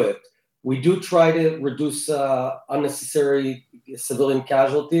would do it. We do try to reduce unnecessary civilian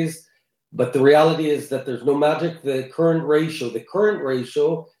casualties, but the reality is that there's no magic. The current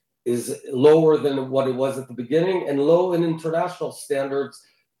ratio is lower than what it was at the beginning and low in international standards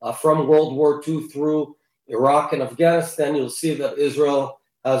from World War II through Iraq and Afghanistan. You'll see that Israel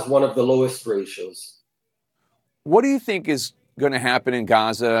has one of the lowest ratios. What do you think is going to happen in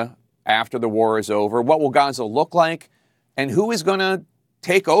Gaza after the war is over? What will Gaza look like? And who is going to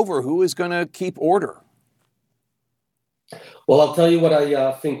take over? Who is going to keep order? Well, I'll tell you what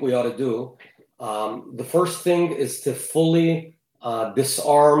I think we ought to do. The first thing is to fully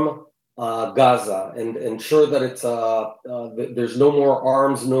disarm Gaza and ensure that it's there's no more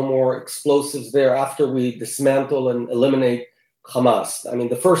arms, no more explosives there after we dismantle and eliminate Hamas. I mean,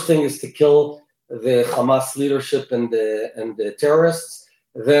 the first thing is to kill the Hamas leadership and the terrorists,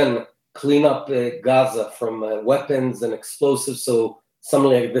 then clean up Gaza from weapons and explosives so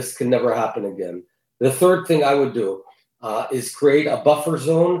something like this can never happen again. The third thing I would do is create a buffer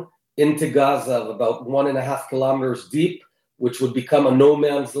zone into Gaza of about 1.5 kilometers deep, which would become a no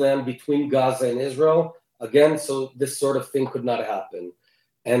man's land between Gaza and Israel, again, so this sort of thing could not happen.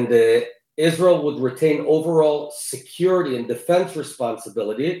 And Israel would retain overall security and defense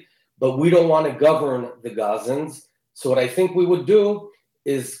responsibility, but we don't want to govern the Gazans. So what I think we would do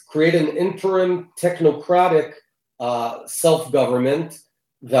is create an interim technocratic self-government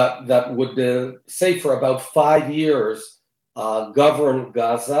that would say for about 5 years govern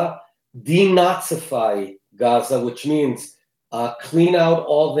Gaza, denazify Gaza, which means clean out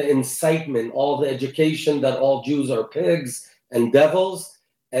all the incitement, all the education that all Jews are pigs and devils.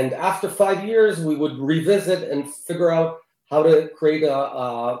 And after 5 years, we would revisit and figure out how to create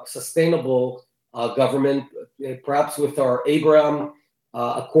a sustainable government, perhaps with our Abraham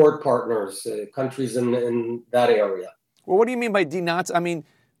Accord partners, countries in that area. Well, what do you mean by denazify? I mean,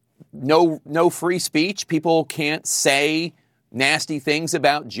 no free speech? People can't say nasty things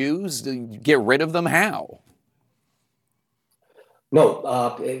about Jews? Get rid of them? How?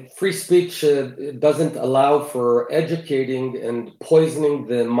 No, free speech doesn't allow for educating and poisoning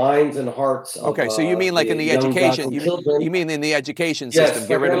the minds and hearts of okay, so you mean like in the education? You mean in the education system? Yes,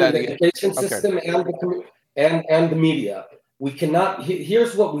 get rid of that. The education system and the media. We cannot.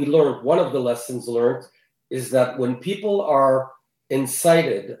 Here's what we learned. One of the lessons learned is that when people are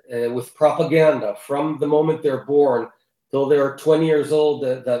incited with propaganda from the moment they're born till they're 20 years old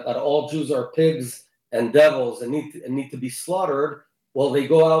that all Jews are pigs and devils and need to be slaughtered, well, they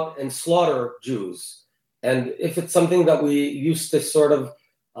go out and slaughter Jews. And if it's something that we used to sort of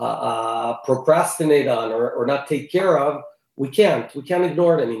procrastinate on or not take care of, we can't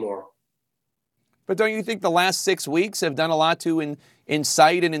ignore it anymore. But don't you think the last 6 weeks have done a lot to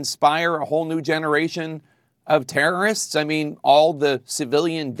incite and inspire a whole new generation of terrorists? I mean, all the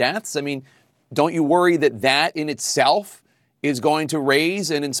civilian deaths. I mean, don't you worry that in itself is going to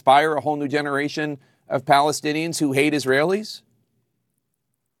raise and inspire a whole new generation of Palestinians who hate Israelis?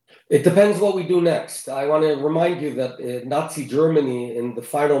 It depends what we do next. I want to remind you that in Nazi Germany, in the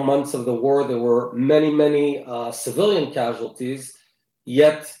final months of the war, there were many civilian casualties,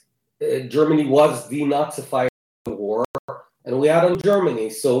 yet Germany was denazifying the war, and we had on Germany.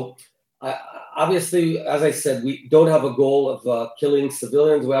 So obviously, as I said, we don't have a goal of killing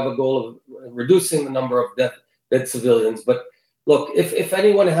civilians. We have a goal of reducing the number of dead civilians. But look, if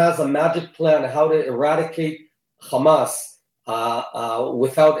anyone has a magic plan how to eradicate Hamas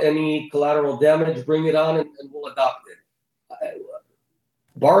without any collateral damage, bring it on and we'll adopt it.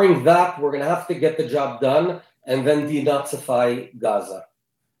 Barring that, we're going to have to get the job done and then denazify Gaza.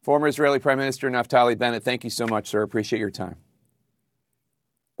 Former Israeli Prime Minister Naftali Bennett, thank you so much, sir. Appreciate your time.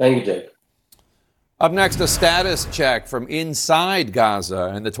 Thank you, Jake. Up next, a status check from inside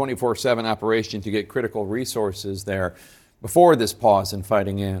Gaza and the 24/7 operation to get critical resources there before this pause in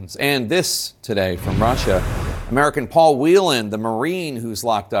fighting ends. And this today from Russia. American Paul Whelan, the Marine who's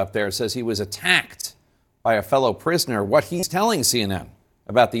locked up there, says he was attacked by a fellow prisoner. What he's telling CNN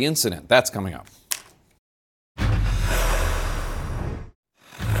about the incident, that's coming up.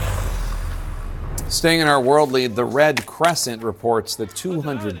 Staying in our world lead, the Red Crescent reports that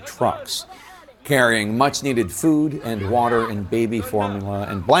 200 trucks carrying much-needed food and water and baby formula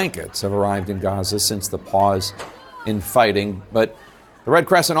and blankets have arrived in Gaza since the pause in fighting. But the Red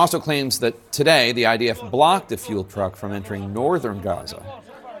Crescent also claims that today the IDF blocked a fuel truck from entering northern Gaza.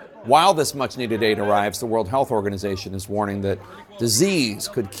 While this much-needed aid arrives, the World Health Organization is warning that disease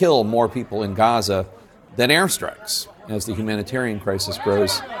could kill more people in Gaza than airstrikes as the humanitarian crisis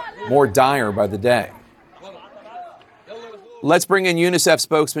grows more dire by the day. Let's bring in UNICEF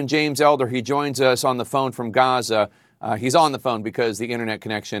spokesman James Elder. He joins us on the phone from Gaza. He's on the phone because the internet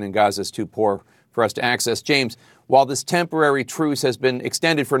connection in Gaza is too poor for us to access. James, while this temporary truce has been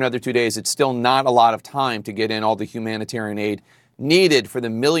extended for another 2 days, it's still not a lot of time to get in all the humanitarian aid needed for the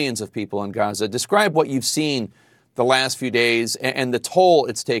millions of people in Gaza. Describe what you've seen the last few days and the toll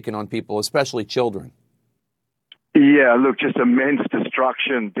it's taken on people, especially children. Yeah, look, just immense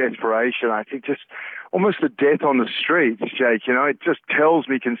destruction, desperation. I think just almost the death on the streets, Jake. You know, it just tells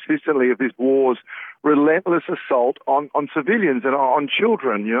me consistently of this war's relentless assault on civilians and on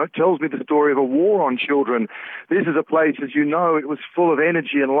children. You know, it tells me the story of a war on children. This is a place, as you know, it was full of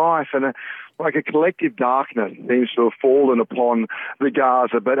energy and life, and like a collective darkness seems to have fallen upon the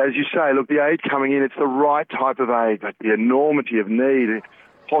Gaza. But as you say, look, the aid coming in, it's the right type of aid, but the enormity of need.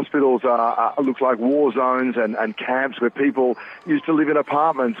 Hospitals look like war zones and camps where people used to live in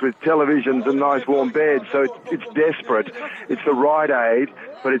apartments with televisions and nice warm beds. So it's desperate. It's the right aid,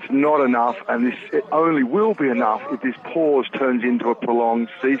 but it's not enough, and it only will be enough if this pause turns into a prolonged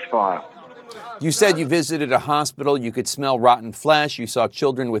ceasefire. You said you visited a hospital. You could smell rotten flesh. You saw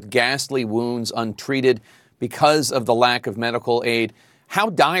children with ghastly wounds untreated because of the lack of medical aid. How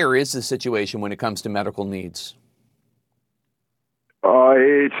dire is the situation when it comes to medical needs? Oh,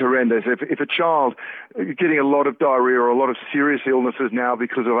 it's horrendous. If a child getting a lot of diarrhea or a lot of serious illnesses now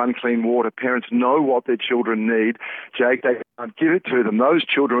because of unclean water, parents know what their children need. Jake, they can't give it to them. Those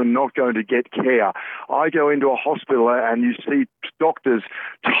children are not going to get care. I go into a hospital and you see doctors,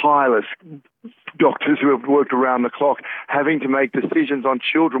 tireless doctors who have worked around the clock, having to make decisions on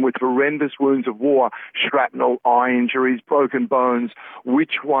children with horrendous wounds of war, shrapnel, eye injuries, broken bones.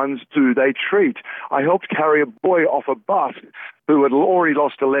 Which ones do they treat? I helped carry a boy off a bus who had already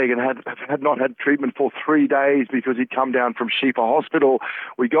lost a leg and had not had treatment for 3 days because he'd come down from Sheepa Hospital.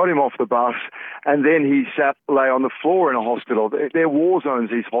 We got him off the bus, and then he lay on the floor in a hospital. They're war zones,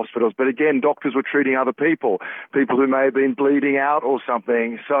 these hospitals, but again, doctors were treating other people who may have been bleeding out or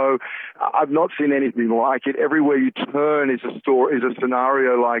something. So I've not seen anything like it. Everywhere you turn is a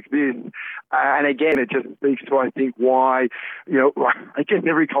scenario like this. And again, it just speaks to, I think, why, I guess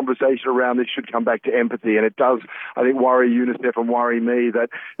every conversation around this should come back to empathy. And it does, I think, worry UNICEF and worry me that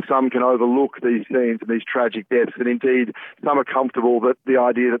some can overlook these scenes and these tragic deaths. And indeed, some are comfortable that the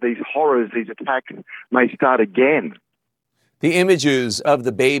idea that these horrors, these attacks may start again. The images of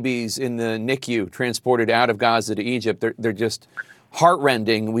the babies in the NICU transported out of Gaza to Egypt, they're just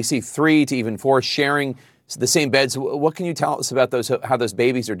heartrending. We see 3 to even 4 sharing the same beds. What can you tell us about how those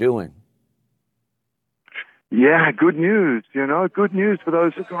babies are doing? Yeah, good news, good news for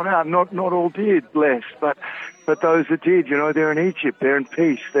those that got out. Not all did, blessed, but those that did, they're in Egypt, they're in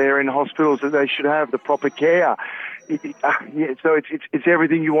peace, they're in hospitals that they should have the proper care. So it's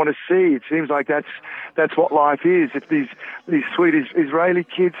everything you want to see. It seems like that's what life is. It's these sweet Israeli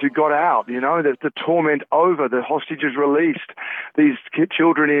kids who got out, the torment over, the hostages released, these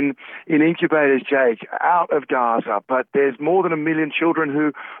children in incubators, Jake, out of Gaza. But there's more than 1 million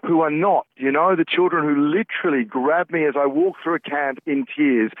children who are not, the children who literally grabbed me as I walked through a camp in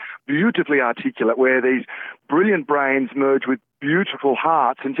tears, beautifully articulate, where these brilliant brains merge with beautiful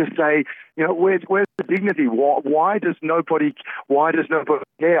hearts and just say, where's the dignity? Why does nobody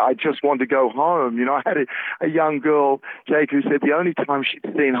care? I just want to go home. I had a young girl, Jake, who said the only time she'd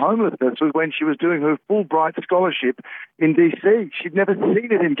seen homelessness was when she was doing her Fulbright scholarship in D.C. She'd never seen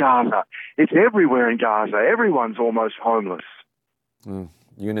it in Gaza. It's everywhere in Gaza. Everyone's almost homeless.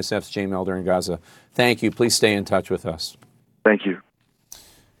 UNICEF's Jane Elder in Gaza. Thank you. Please stay in touch with us. Thank you.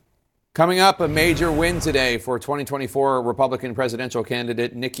 Coming up, a major win today for 2024 Republican presidential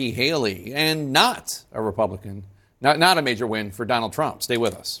candidate Nikki Haley, and not a Republican, not a major win for Donald Trump. Stay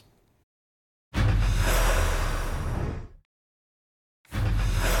with us.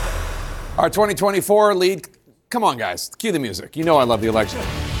 Our 2024 lead, come on guys, cue the music. You know I love the election.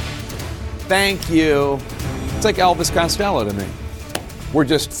 Thank you. It's like Elvis Costello to me. We're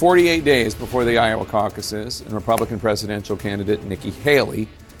just 48 days before the Iowa caucuses, and Republican presidential candidate Nikki Haley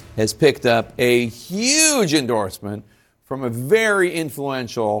has picked up a huge endorsement from a very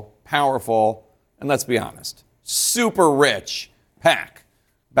influential, powerful, and let's be honest, super rich PAC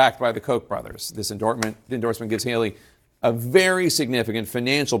backed by the Koch brothers. This endorsement gives Haley a very significant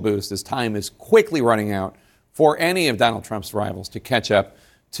financial boost as time is quickly running out for any of Donald Trump's rivals to catch up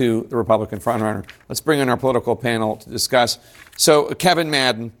to the Republican frontrunner. Let's bring in our political panel to discuss. So Kevin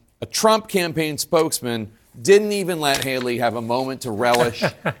Madden, a Trump campaign spokesman, didn't even let Haley have a moment to relish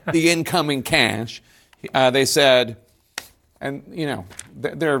the incoming cash. They said, and they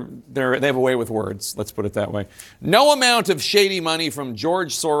have a way with words, let's put it that way. No amount of shady money from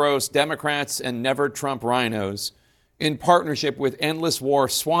George Soros, Democrats, and never Trump rhinos in partnership with endless war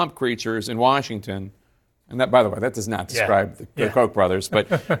swamp creatures in Washington. And that, by the way, that does not describe the Koch brothers,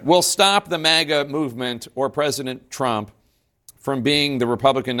 but will stop the MAGA movement or President Trump from being the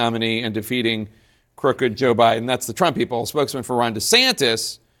Republican nominee and defeating crooked Joe Biden. That's the Trump people. Spokesman for Ron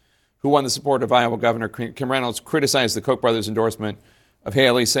DeSantis, who won the support of Iowa Governor Kim Reynolds, criticized the Koch brothers' endorsement of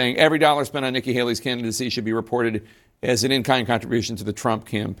Haley, saying every dollar spent on Nikki Haley's candidacy should be reported as an in-kind contribution to the Trump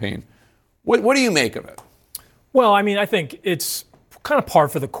campaign. What do you make of it? Well, I think it's kind of par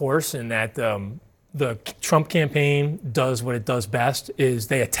for the course in that the Trump campaign does what it does best, is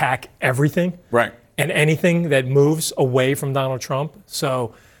they attack everything. Right. And anything that moves away from Donald Trump.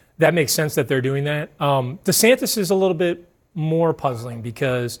 So that makes sense that they're doing that. DeSantis is a little bit more puzzling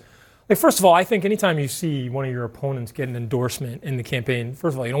because, first of all, I think anytime you see one of your opponents get an endorsement in the campaign,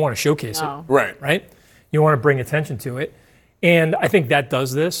 first of all, you don't want to showcase it. Right? You want to bring attention to it. And I think that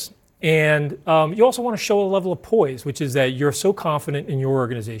does this. And you also want to show a level of poise, which is that you're so confident in your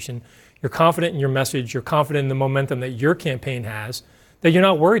organization, you're confident in your message, you're confident in the momentum that your campaign has, that you're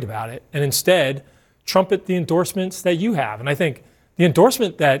not worried about it. And instead, trumpet the endorsements that you have. And I think the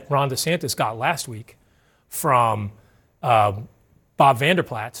endorsement that Ron DeSantis got last week from Biden Bob Vander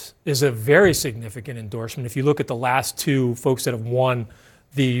Plaats is a very significant endorsement. If you look at the last two folks that have won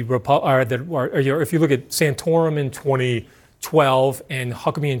the if you look at Santorum in 2012 and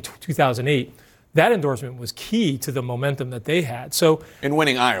Huckabee in 2008, that endorsement was key to the momentum that they had. So in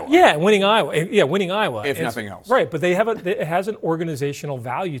winning Iowa. Yeah, winning Iowa. Yeah, winning Iowa. If nothing else. Right, but it has an organizational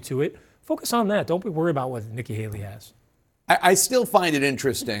value to it. Focus on that. Don't be worried about what Nikki Haley has. I still find it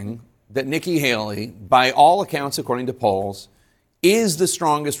interesting that Nikki Haley, by all accounts, according to polls, is the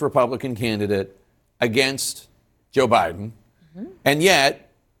strongest Republican candidate against Joe Biden. Mm-hmm. And yet,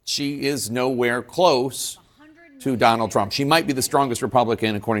 she is nowhere close to Donald Trump. She might be the strongest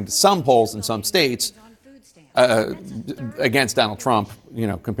Republican, according to some polls in some states, against Donald Trump,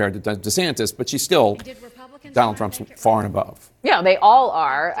 compared to DeSantis, but she's still, Donald Trump's far and above. Yeah, they all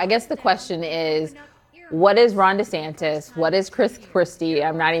are. I guess the question is, what is Ron DeSantis? What is Chris Christie?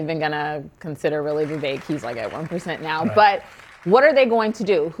 I'm not even going to consider really Vivek. He's like at 1% now. Right. But what are they going to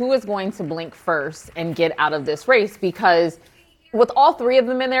do? Who is going to blink first and get out of this race? Because with all three of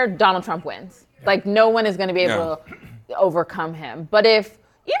them in there, Donald Trump wins. Like, no one is going to be able to overcome him. But if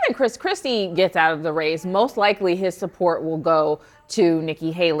even Chris Christie gets out of the race, most likely his support will go to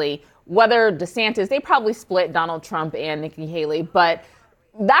Nikki Haley. Whether DeSantis, they probably split Donald Trump and Nikki Haley. But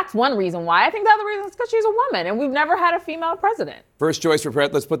that's one reason why. I think the other reason is because she's a woman, and we've never had a female president. First choice for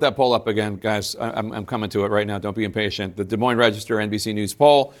president. Let's put that poll up again, guys. I'm coming to it right now. Don't be impatient. The Des Moines Register NBC News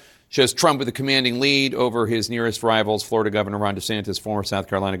poll shows Trump with a commanding lead over his nearest rivals, Florida Governor Ron DeSantis, former South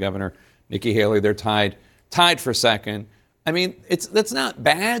Carolina Governor Nikki Haley. They're tied for second. I mean, that's not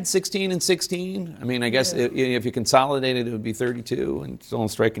bad, 16 and 16. I mean, I guess if you consolidated, it would be 32 and still in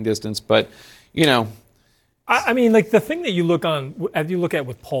striking distance. But, I mean, like, the thing that you look at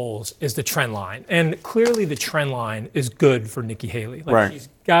with polls is the trend line. And clearly the trend line is good for Nikki Haley. Like, right. She's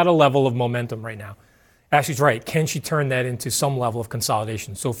got a level of momentum right now. Ashley's right. Can she turn that into some level of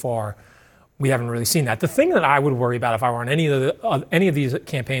consolidation? So far, we haven't really seen that. The thing that I would worry about if I were on any of these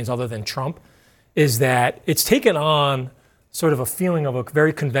campaigns other than Trump is that it's taken on sort of a feeling of a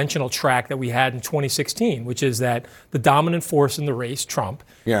very conventional track that we had in 2016, which is that the dominant force in the race, Trump,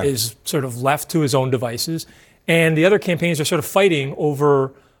 is sort of left to his own devices. And the other campaigns are sort of fighting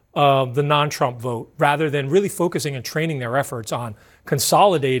over the non-Trump vote rather than really focusing and training their efforts on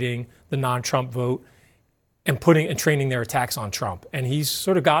consolidating the non-Trump vote and training their attacks on Trump. And he's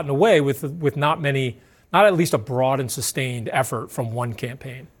sort of gotten away with not at least a broad and sustained effort from one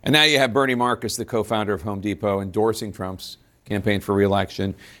campaign. And now you have Bernie Marcus, the co-founder of Home Depot, endorsing Trump's campaign for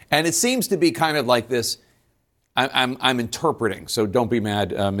re-election. And it seems to be kind of like this, I'm interpreting, so don't be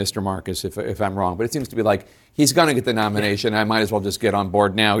mad, Mr. Marcus, if I'm wrong, but it seems to be like he's going to get the nomination. I might as well just get on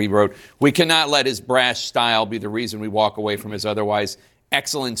board now. He wrote, "We cannot let his brash style be the reason we walk away from his otherwise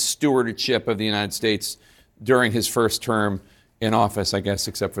excellent stewardship of the United States during his first term in office," I guess,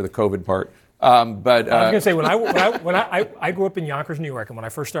 except for the COVID part. But I was going to say, when I grew up in Yonkers, New York, and when I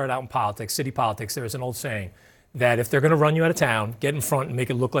first started out in politics, city politics, there was an old saying that if they're going to run you out of town, get in front and make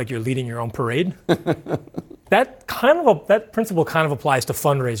it look like you're leading your own parade. That principle kind of applies to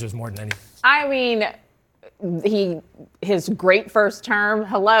fundraisers more than anything. I mean, his great first term.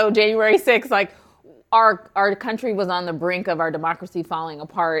 Hello, January 6th. Like, our country was on the brink of our democracy falling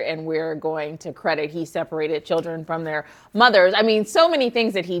apart, and we're going to credit he separated children from their mothers. I mean, so many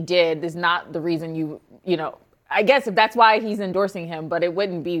things that he did is not the reason you know. I guess if that's why he's endorsing him, but it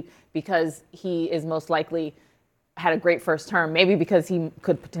wouldn't be because he is most likely had a great first term, maybe because he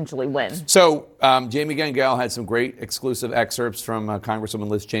could potentially win. So Jamie Gangel had some great exclusive excerpts from Congresswoman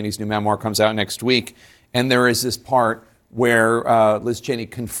Liz Cheney's new memoir, comes out next week. And there is this part where Liz Cheney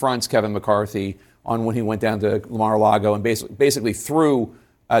confronts Kevin McCarthy on when he went down to Mar-a-Lago and basically threw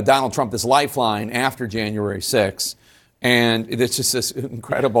Donald Trump this lifeline after January 6th. And it's just this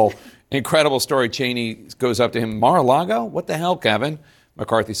incredible story. Cheney goes up to him, "Mar-a-Lago? What the hell, Kevin?"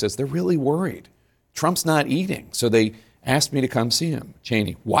 McCarthy says, "They're really worried. Trump's not eating, so they asked me to come see him."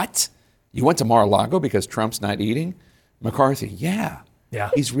 Cheney, "What? You went to Mar-a-Lago because Trump's not eating?" McCarthy, yeah.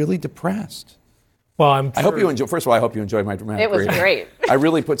 He's really depressed. Well, I hope you enjoy. First of all, I hope you enjoyed my dramatic. It was great. I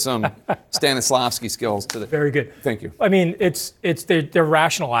really put some Stanislavski skills to the. Very good. Thank you. I mean, they're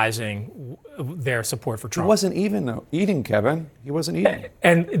rationalizing their support for Trump. He wasn't even eating, Kevin. He wasn't eating.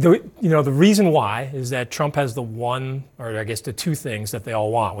 And the reason why is that Trump has the two things that they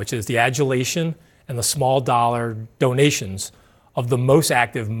all want, which is the adulation and the small dollar donations of the most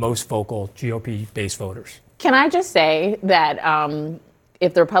active, most vocal GOP-based voters. Can I just say that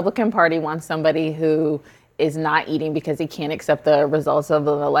if the Republican Party wants somebody who is not eating because he can't accept the results of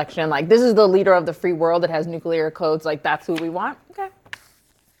an election, like, this is the leader of the free world that has nuclear codes, like, that's who we want? Okay.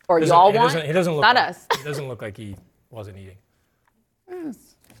 Or y'all want? He doesn't look not like, us. He doesn't look like he wasn't eating.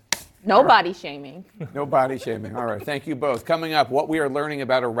 No body shaming. No body shaming. All right. Thank you both. Coming up, what we are learning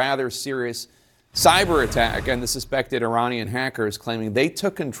about a rather serious cyber attack and the suspected Iranian hackers claiming they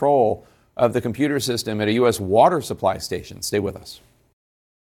took control of the computer system at a U.S. water supply station. Stay with us.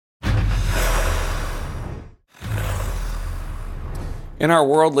 In our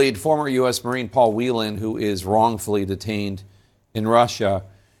world lead, former U.S. Marine Paul Whelan, who is wrongfully detained in Russia,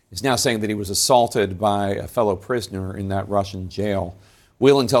 is now saying that he was assaulted by a fellow prisoner in that Russian jail.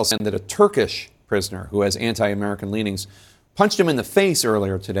 Whelan tells him that a Turkish prisoner who has anti-American leanings punched him in the face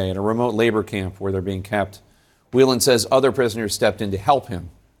earlier today at a remote labor camp where they're being kept. Whelan says other prisoners stepped in to help him,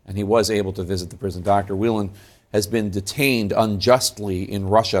 and he was able to visit the prison doctor. Whelan has been detained unjustly in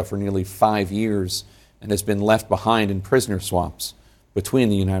Russia for nearly 5 years and has been left behind in prisoner swamps between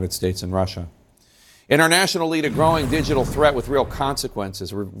the United States and Russia. In our national lead, a growing digital threat with real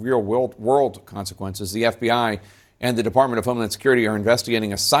consequences, real world consequences. The FBI and the Department of Homeland Security are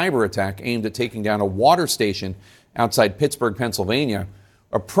investigating a cyber attack aimed at taking down a water station outside Pittsburgh, Pennsylvania.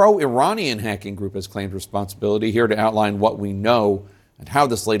 A pro-Iranian hacking group has claimed responsibility. Here to outline what we know and how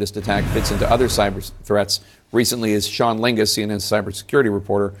this latest attack fits into other cyber threats recently is Sean Lingus, CNN's cybersecurity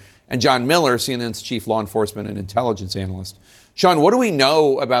reporter, and John Miller, CNN's chief law enforcement and intelligence analyst. Sean, what do we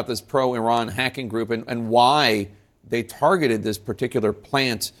know about this pro-Iran hacking group and why they targeted this particular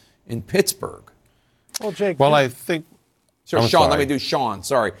plant in Pittsburgh? Well, Jake. Well, I think. Sure, Sean. Let me do Sean.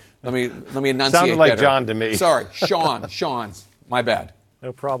 Sorry. Let me enunciate. Sounded like better. John to me. Sorry, Sean. My bad.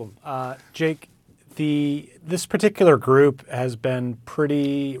 No problem. Jake, this particular group has been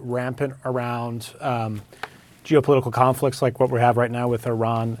pretty rampant around geopolitical conflicts like what we have right now with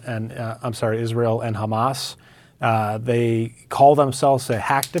Israel and Hamas. They call themselves a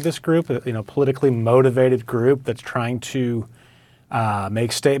hacktivist group, a politically motivated group that's trying to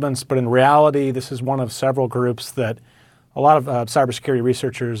make statements. But in reality, this is one of several groups that a lot of cybersecurity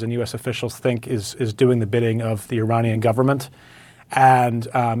researchers and U.S. officials think is doing the bidding of the Iranian government. And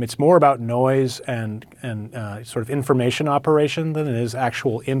it's more about noise and sort of information operation than it is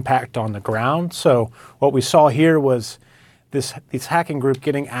actual impact on the ground. So what we saw here was this hacking group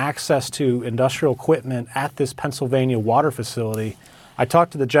getting access to industrial equipment at this Pennsylvania water facility. I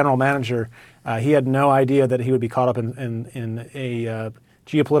talked to the general manager. He had no idea that he would be caught up in a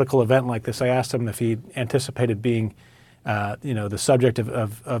geopolitical event like this. I asked him if he anticipated being the subject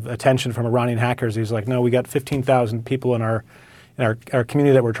of attention from Iranian hackers. He's like, no, we got 15,000 people in our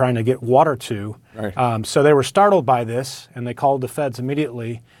community that we're trying to get water to. Right. So they were startled by this, and they called the feds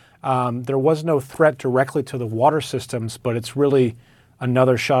immediately. There was no threat directly to the water systems, but it's really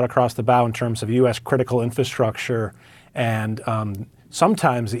another shot across the bow in terms of U.S. critical infrastructure and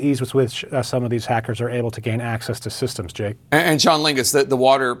sometimes the ease with which some of these hackers are able to gain access to systems, Jake. And Sean Lingus, the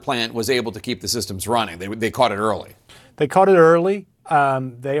water plant was able to keep the systems running. They caught it early. They caught it early.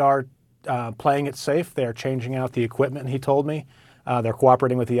 They are playing it safe. They are changing out the equipment, he told me. They're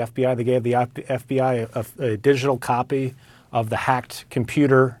cooperating with the FBI. They gave the FBI a digital copy of the hacked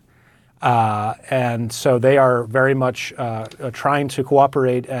computer. And so they are very much trying to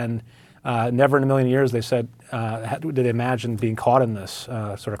cooperate, and never in a million years, they said, did they imagine being caught in this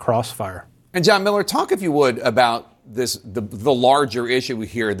sort of crossfire. And John Miller, talk, if you would, about the larger issue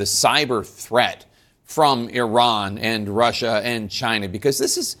here, the cyber threat from Iran and Russia and China, because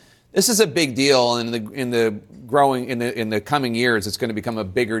this is a big deal, and in the coming years, it's going to become a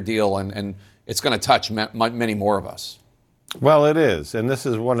bigger deal, and it's going to touch many more of us. Well, it is, and this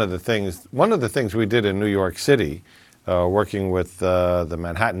is one of the things we did in New York City, working with the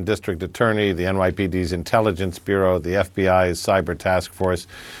Manhattan District Attorney, the NYPD's Intelligence Bureau, the FBI's Cyber Task Force,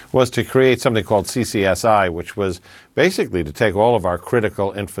 was to create something called CCSI, which was basically to take all of our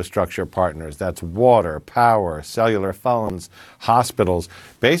critical infrastructure partners, that's water, power, cellular phones, hospitals,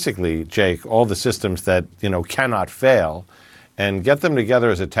 basically, Jake, all the systems that, cannot fail, and get them together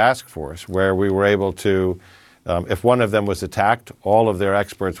as a task force where we were able to if one of them was attacked, all of their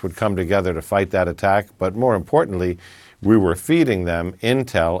experts would come together to fight that attack. But more importantly, we were feeding them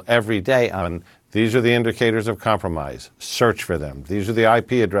intel every day on these are the indicators of compromise. Search for them. These are the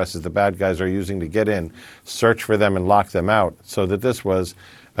IP addresses the bad guys are using to get in. Search for them and lock them out, so that this was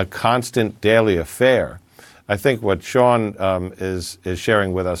a constant daily affair. I think what Sean is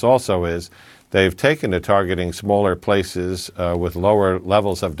sharing with us also is they've taken to targeting smaller places with lower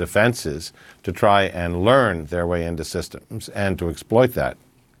levels of defenses to try and learn their way into systems and to exploit that.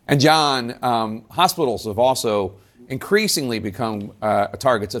 And John, hospitals have also increasingly become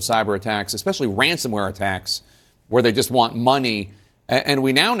targets of cyber attacks, especially ransomware attacks, where they just want money. And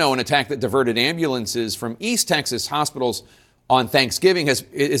we now know an attack that diverted ambulances from East Texas hospitals on Thanksgiving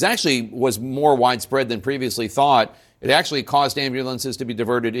was more widespread than previously thought. It actually caused ambulances to be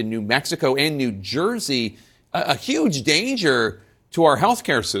diverted in New Mexico and New Jersey, a huge danger to our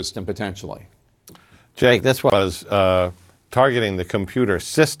healthcare system potentially. Jake, this was targeting the computer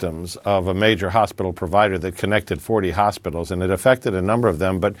systems of a major hospital provider that connected 40 hospitals, and it affected a number of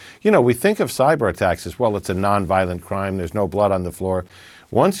them. But, we think of cyber attacks as, well, it's a nonviolent crime. There's no blood on the floor.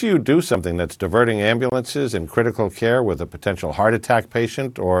 Once you do something that's diverting ambulances in critical care with a potential heart attack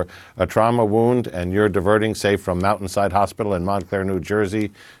patient or a trauma wound, and you're diverting, say, from Mountainside Hospital in Montclair, New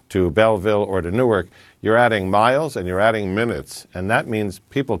Jersey, to Belleville or to Newark, you're adding miles and you're adding minutes, and that means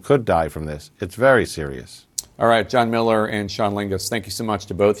people could die from this. It's very serious. All right, John Miller and Sean Lingus, thank you so much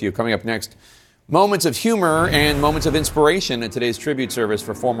to both of you. Coming up next, moments of humor and moments of inspiration in today's tribute service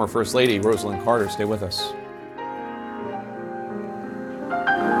for former First Lady Rosalynn Carter. Stay with us.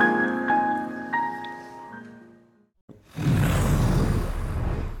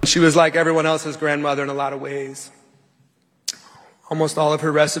 She was like everyone else's grandmother in a lot of ways. Almost all of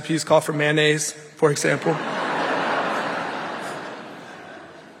her recipes call for mayonnaise, for example.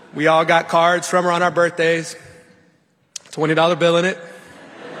 We all got cards from her on our birthdays. $20 bill in it.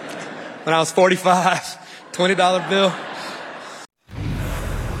 When I was 45, $20 bill.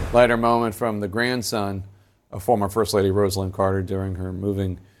 Lighter moment from the grandson of former First Lady Rosalynn Carter during her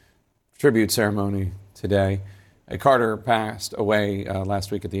moving tribute ceremony today. Carter passed away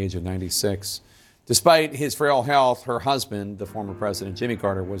last week at the age of 96. Despite his frail health, her husband, the former President Jimmy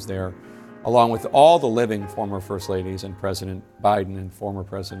Carter, was there, along with all the living former First Ladies and President Biden and former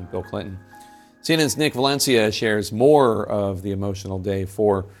President Bill Clinton. CNN's Nick Valencia shares more of the emotional day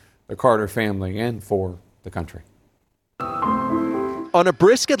for the Carter family and for the country. On a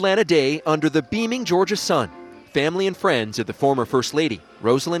brisk Atlanta day under the beaming Georgia sun, family and friends of the former First Lady,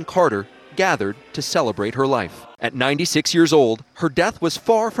 Rosalynn Carter, gathered to celebrate her life. At 96 years old, her death was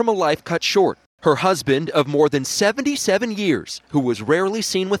far from a life cut short. Her husband of more than 77 years, who was rarely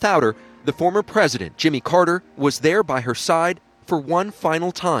seen without her, the former president, Jimmy Carter, was there by her side for one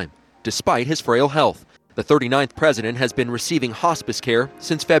final time, despite his frail health. The 39th president has been receiving hospice care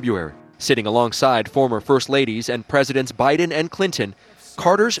since February. Sitting alongside former First Ladies and Presidents Biden and Clinton,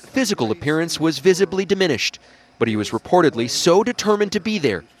 Carter's physical appearance was visibly diminished, but he was reportedly so determined to be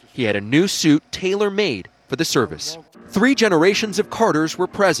there, he had a new suit tailor-made for the service. 3 generations of Carters were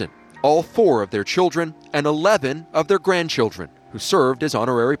present, all 4 of their children and 11 of their grandchildren, who served as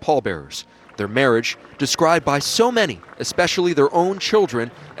honorary pallbearers. Their marriage, described by so many, especially their own children,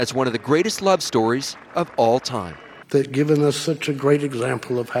 as one of the greatest love stories of all time. They've given us such a great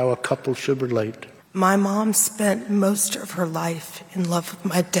example of how a couple should relate. My mom spent most of her life in love with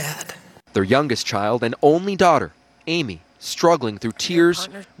my dad. Their youngest child and only daughter, Amy, struggling through tears,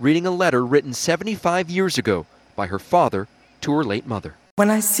 reading a letter written 75 years ago by her father to her late mother.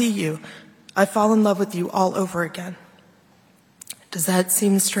 When I see you, I fall in love with you all over again. Does that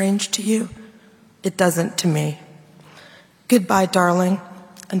seem strange to you? It doesn't to me. Goodbye, darling.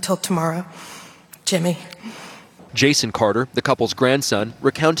 Until tomorrow. Jimmy. Jason Carter, the couple's grandson,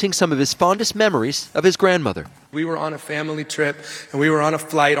 recounting some of his fondest memories of his grandmother. We were on a family trip, and we were on a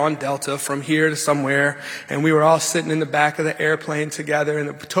flight on Delta from here to somewhere, and we were all sitting in the back of the airplane together, and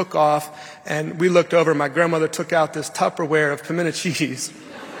it took off, and we looked over. My grandmother took out this Tupperware of pimento cheese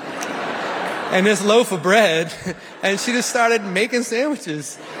and this loaf of bread, and she just started making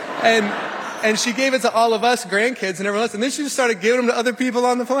sandwiches. And she gave it to all of us grandkids and everyone else, and then she just started giving them to other people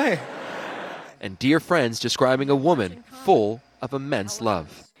on the plane. And dear friends describing a woman full of immense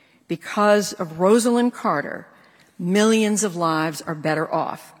love. Because of Rosalynn Carter, millions of lives are better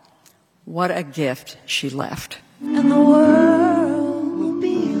off. What a gift she left. And the world will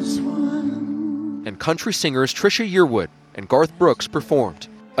be as one. And country singers Trisha Yearwood and Garth Brooks performed.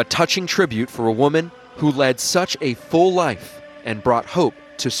 A touching tribute for a woman who led such a full life and brought hope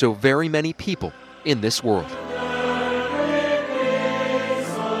to so very many people in this world.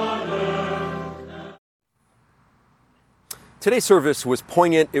 Today's service was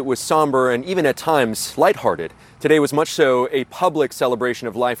poignant, it was somber, and even at times lighthearted. Today was much so a public celebration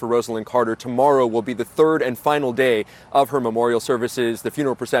of life for Rosalynn Carter. Tomorrow will be the 3rd and final day of her memorial services. The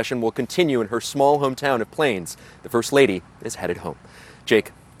funeral procession will continue in her small hometown of Plains. The First Lady is headed home.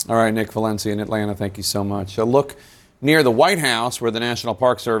 Jake. All right, Nick Valencia in Atlanta, thank you so much. A look near the White House, where the National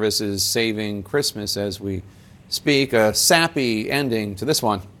Park Service is saving Christmas as we speak. A sappy ending to this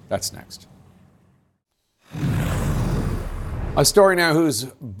one. That's next. A story now whose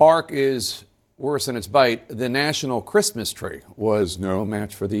bark is worse than its bite. The National Christmas tree was no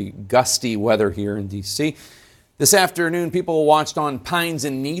match for the gusty weather here in D.C. This afternoon, people watched on pines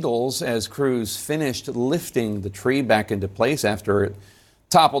and needles as crews finished lifting the tree back into place after it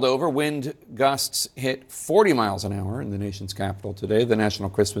toppled over. Wind gusts hit 40 miles an hour in the nation's capital today. The National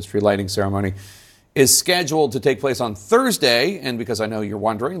Christmas Tree Lighting Ceremony is scheduled to take place on Thursday. And because I know you're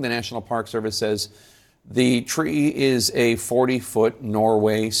wondering, the National Park Service says the tree is a 40-foot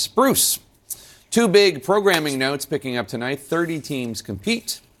Norway spruce. Two big programming notes picking up tonight. 30 teams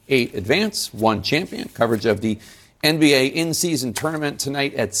compete, 8 advance, 1 champion. Coverage of the NBA in-season tournament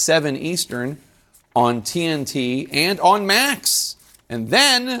tonight at 7 Eastern on TNT and on Max. And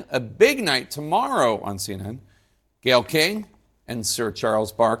then a big night tomorrow on CNN. Gayle King and Sir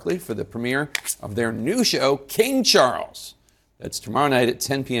Charles Barkley for the premiere of their new show, King Charles. That's tomorrow night at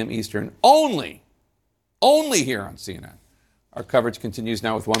 10 p.m. Eastern, only here on CNN. Our coverage continues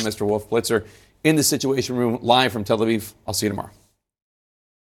now with one Mr. Wolf Blitzer in the Situation Room, live from Tel Aviv. I'll see you tomorrow.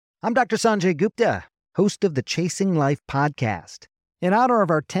 I'm Dr. Sanjay Gupta, host of the Chasing Life podcast. In honor of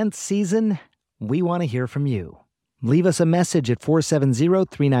our 10th season, we want to hear from you. Leave us a message at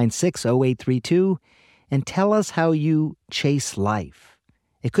 470-396-0832 and tell us how you chase life.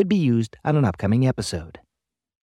 It could be used on an upcoming episode.